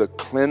only the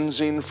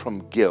cleansing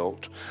from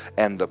guilt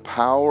and the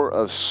power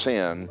of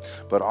sin,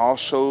 but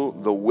also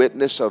the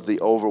witness of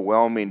the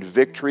overwhelming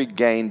victory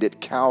gained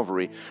at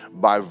Calvary,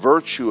 by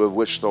virtue of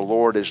which the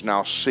Lord is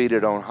now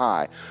seated on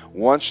high.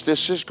 Once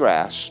this is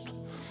grasped,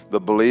 the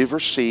believer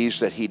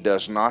sees that he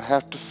does not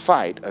have to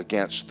fight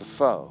against the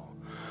foe,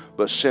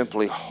 but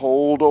simply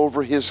hold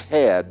over his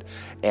head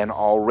an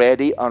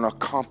already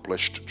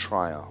unaccomplished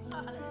triumph.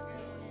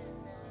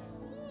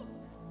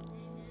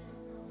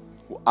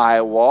 I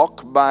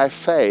walk by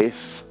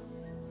faith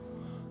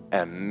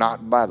and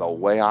not by the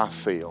way I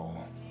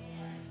feel.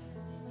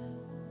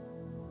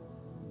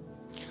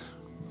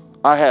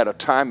 I had a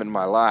time in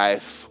my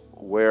life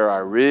where I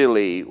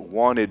really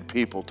wanted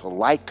people to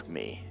like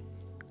me.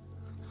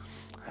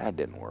 That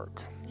didn't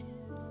work.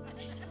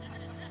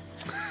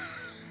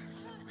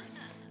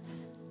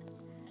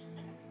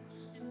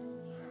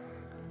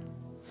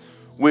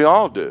 We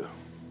all do.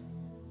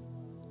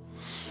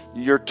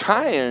 You're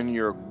tying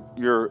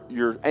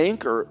your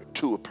anchor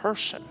to a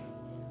person.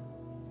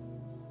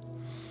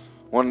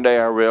 One day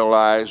I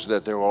realized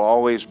that there will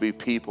always be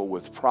people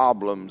with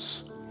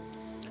problems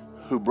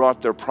who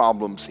brought their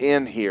problems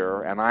in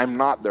here, and I'm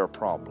not their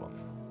problem.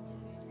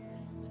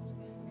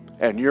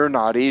 And you're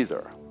not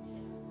either.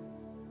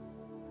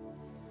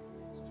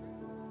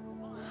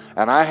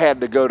 And I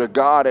had to go to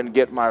God and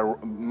get my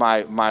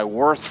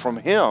worth from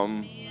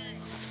Him,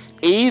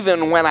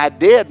 even when I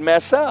did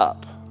mess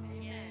up.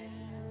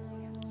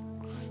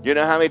 You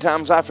know how many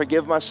times I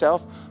forgive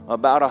myself?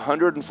 About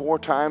 104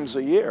 times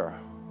a year.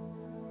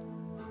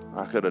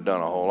 I could have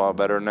done a whole lot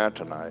better than that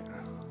tonight.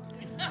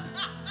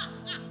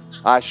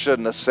 I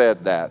shouldn't have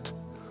said that.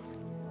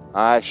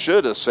 I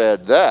should have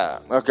said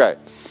that. Okay.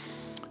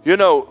 You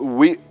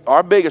know,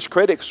 our biggest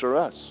critics are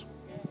us.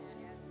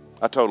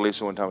 I told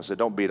Lisa one time, I said,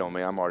 don't beat on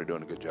me. I'm already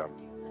doing a good job.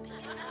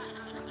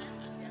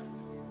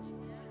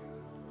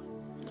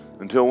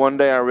 Until one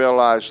day I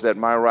realized that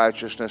my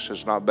righteousness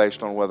is not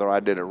based on whether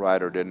I did it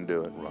right or didn't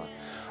do it right.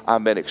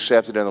 I've been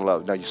accepted in the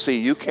love. Now, you see,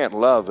 you can't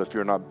love if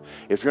you're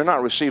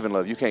not receiving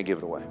love, you can't give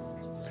it away.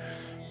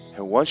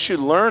 And once you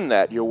learn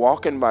that, you're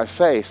walking by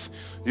faith,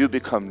 you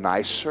become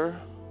nicer.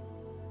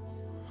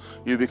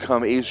 You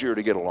become easier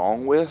to get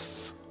along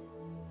with.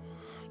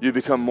 You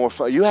become more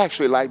fun. You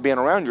actually like being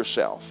around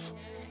yourself.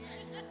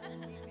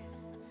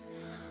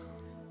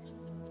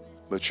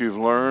 But you've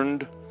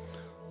learned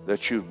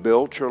that you've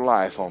built your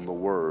life on the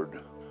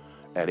Word,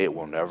 and it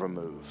will never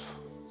move.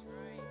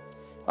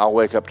 I'll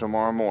wake up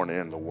tomorrow morning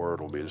and the Word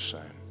will be the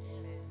same.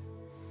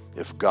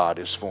 If God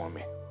is for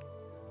me.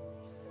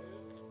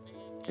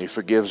 He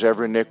forgives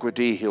every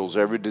iniquity, heals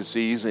every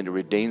disease, and He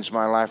redeems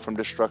my life from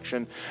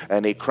destruction.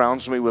 And He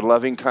crowns me with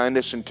loving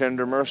kindness and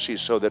tender mercy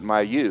so that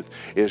my youth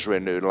is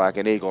renewed like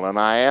an eagle. And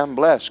I am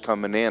blessed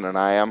coming in and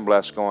I am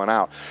blessed going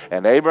out.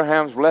 And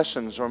Abraham's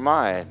blessings are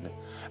mine.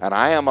 And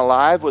I am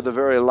alive with the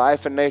very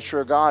life and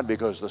nature of God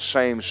because the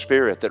same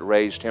Spirit that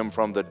raised Him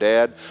from the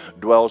dead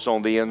dwells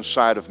on the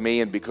inside of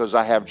me. And because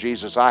I have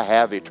Jesus, I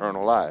have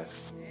eternal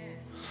life.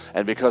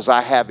 And because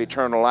I have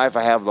eternal life,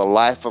 I have the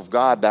life of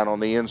God down on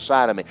the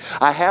inside of me.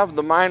 I have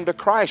the mind of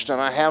Christ and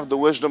I have the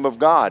wisdom of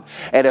God.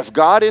 And if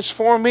God is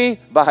for me,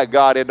 by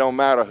God, it don't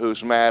matter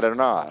who's mad or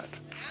not.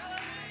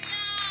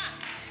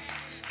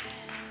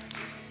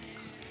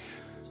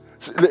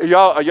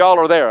 Y'all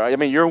are there. I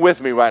mean, you're with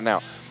me right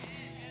now.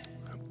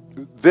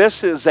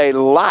 This is a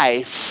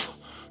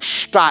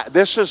lifestyle.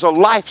 This is a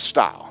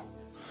lifestyle.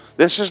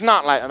 This is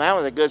not like, that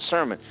was a good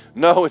sermon.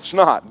 No, it's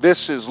not.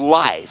 This is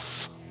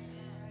life.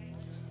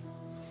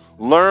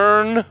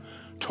 Learn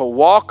to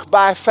walk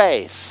by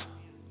faith.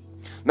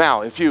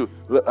 Now, if you,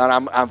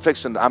 and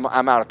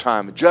I'm out of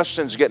time.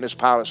 Justin's getting his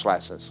pilot's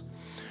license.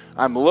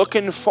 I'm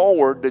looking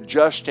forward to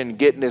Justin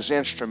getting his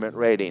instrument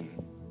rating.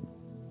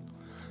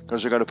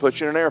 Because they're going to put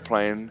you in an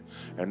airplane,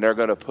 and they're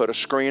going to put a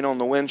screen on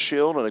the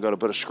windshield, and they're going to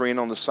put a screen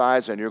on the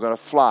sides, and you're going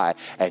to fly,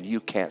 and you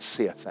can't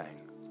see a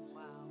thing.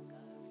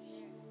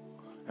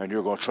 And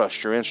you're going to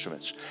trust your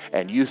instruments.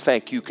 And you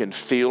think you can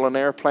feel an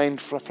airplane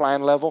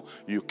flying level?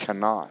 You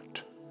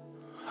cannot.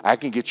 I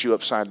can get you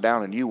upside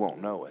down and you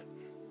won't know it.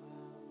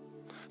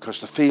 Because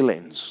the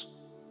feelings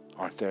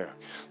aren't there.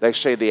 They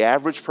say the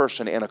average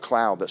person in a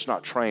cloud that's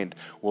not trained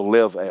will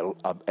live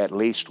at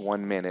least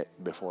 1 minute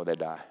before they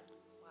die.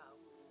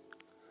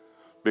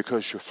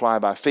 Because you fly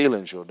by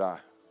feelings, you'll die.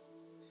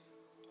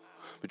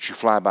 But you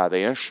fly by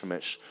the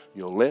instruments,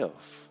 you'll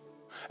live.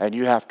 And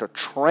you have to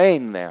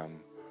train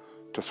them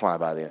to fly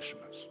by the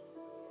instruments.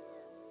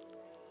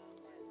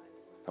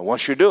 And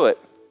once you do it,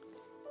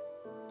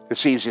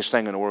 it's the easiest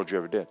thing in the world you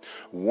ever did.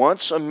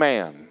 Once a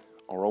man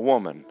or a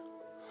woman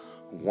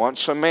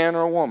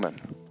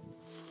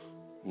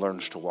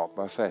learns to walk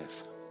by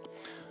faith,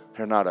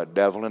 there's not a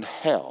devil in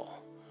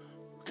hell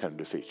can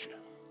defeat you.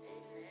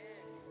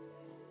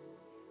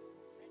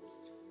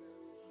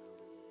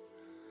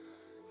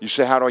 You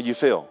say, how do you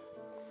feel?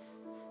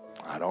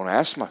 I don't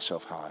ask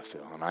myself how I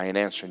feel, and I ain't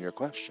answering your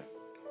question.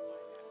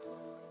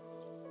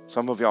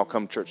 Some of y'all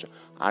come to church,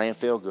 I didn't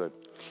feel good.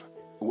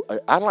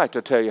 I'd like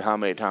to tell you how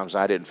many times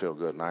I didn't feel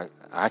good, and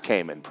I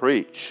came and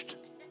preached.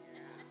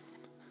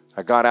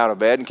 I got out of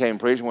bed and came and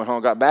preached and went home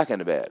and got back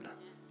into bed.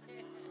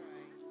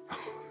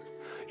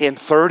 In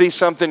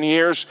 30-something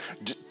years,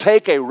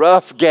 take a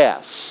rough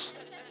guess.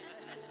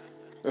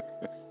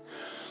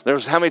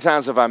 There's how many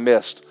times have I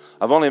missed?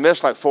 I've only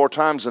missed like 4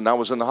 times, and I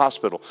was in the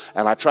hospital.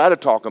 And I tried to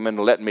talk them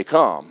into letting me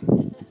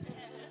come.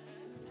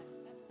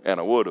 And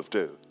I would have,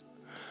 too.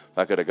 If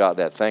I could have got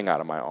that thing out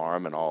of my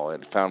arm and all,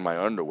 and found my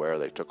underwear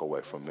they took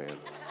away from me.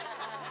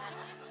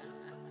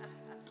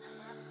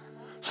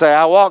 Say,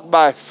 I walk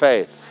by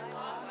faith,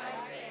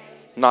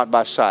 not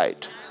by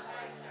sight.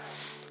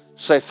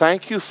 Say,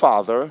 thank you,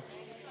 Father,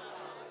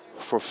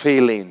 for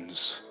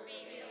feelings,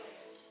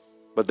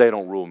 but they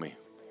don't rule me.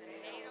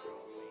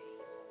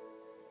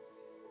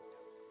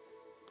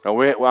 Now,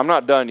 I'm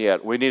not done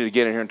yet. We need to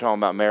get in here and talk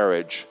about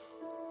marriage.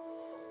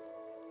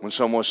 When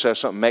someone says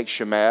something makes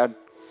you mad,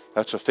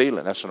 that's a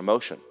feeling. That's an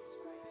emotion.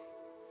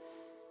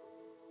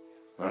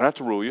 I don't have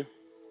to rule you.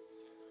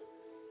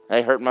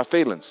 They hurt my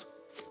feelings.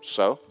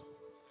 So?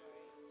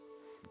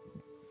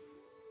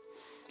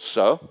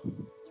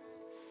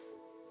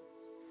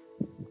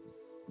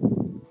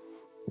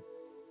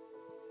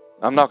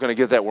 I'm not going to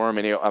get that worm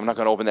I'm not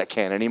going to open that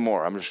can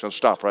anymore. I'm just going to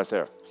stop right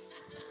there.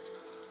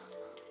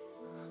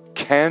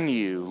 Can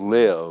you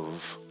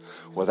live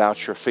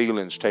without your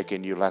feelings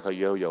taking you like a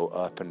yo-yo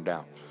up and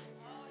down?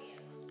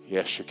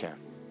 Yes, you can.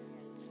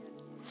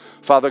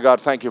 Father God,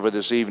 thank you for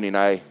this evening.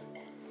 I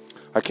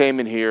I came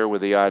in here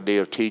with the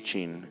idea of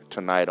teaching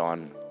tonight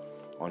on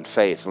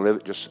faith.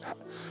 This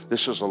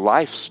is a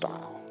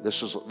lifestyle.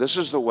 This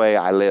is the way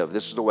I live.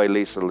 This is the way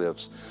Lisa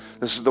lives.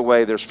 This is the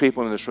way there's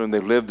people in this room,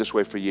 they've lived this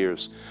way for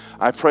years.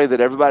 I pray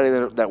that everybody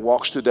that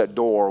walks through that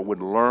door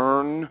would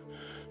learn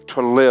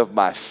to live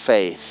by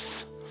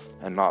faith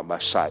and not by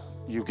sight.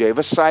 You gave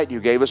us sight, you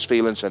gave us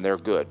feelings, and they're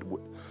good.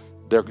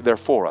 They're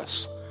for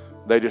us.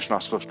 They're just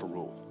not supposed to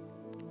rule.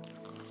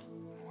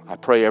 I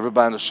pray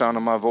everybody in the sound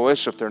of my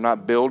voice, if they're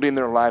not building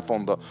their life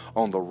on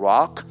the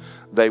rock,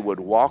 they would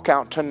walk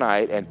out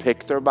tonight and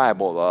pick their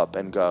Bible up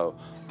and go,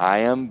 I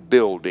am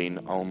building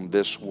on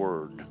this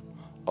word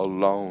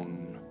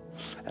alone.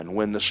 And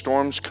when the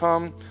storms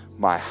come,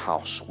 my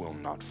house will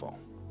not fall.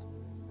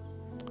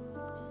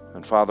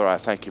 And Father, I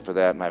thank you for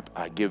that, and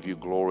I give you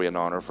glory and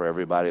honor for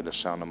everybody at the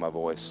sound of my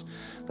voice,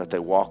 that they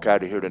walk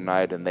out of here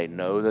tonight and they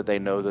know that they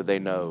know that they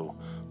know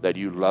that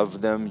you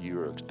love them,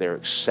 they're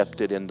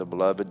accepted in the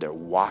beloved, they're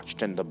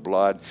watched in the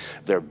blood,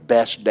 their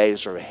best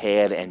days are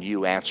ahead, and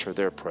you answer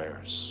their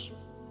prayers.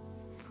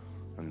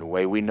 And the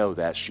way we know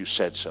that is you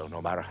said so,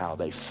 no matter how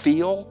they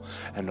feel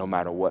and no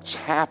matter what's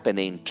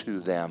happening to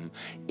them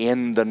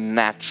in the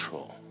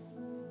natural.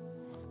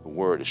 The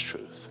word is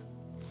truth.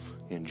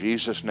 In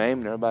Jesus' name,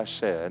 and everybody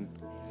said,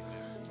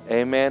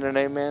 amen and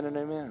amen and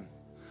amen.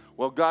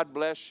 Well, God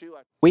bless you.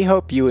 We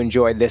hope you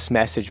enjoyed this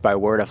message by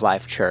Word of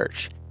Life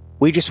Church.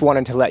 We just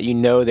wanted to let you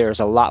know there's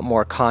a lot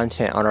more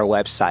content on our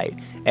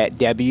website at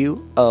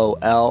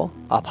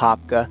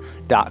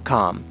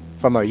wolapopka.com.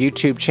 From our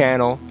YouTube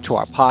channel, to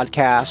our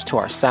podcast, to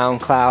our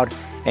SoundCloud,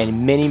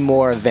 and many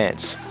more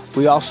events.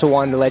 We also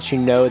wanted to let you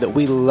know that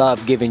we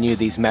love giving you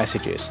these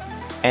messages.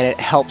 And it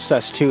helps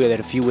us too, that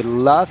if you would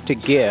love to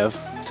give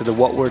to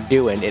what we're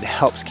doing, it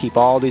helps keep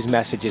all these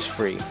messages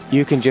free.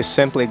 You can just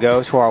simply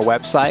go to our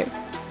website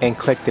and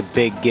click the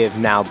big Give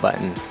Now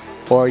button.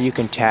 Or you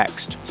can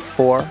text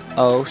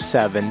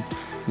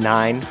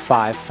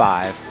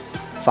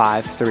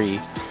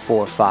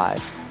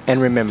 407-955-5345.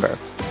 And remember,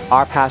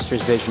 our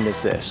pastor's vision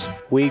is this: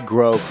 we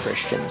grow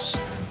Christians.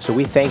 So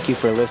we thank you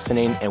for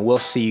listening, and we'll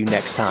see you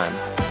next time.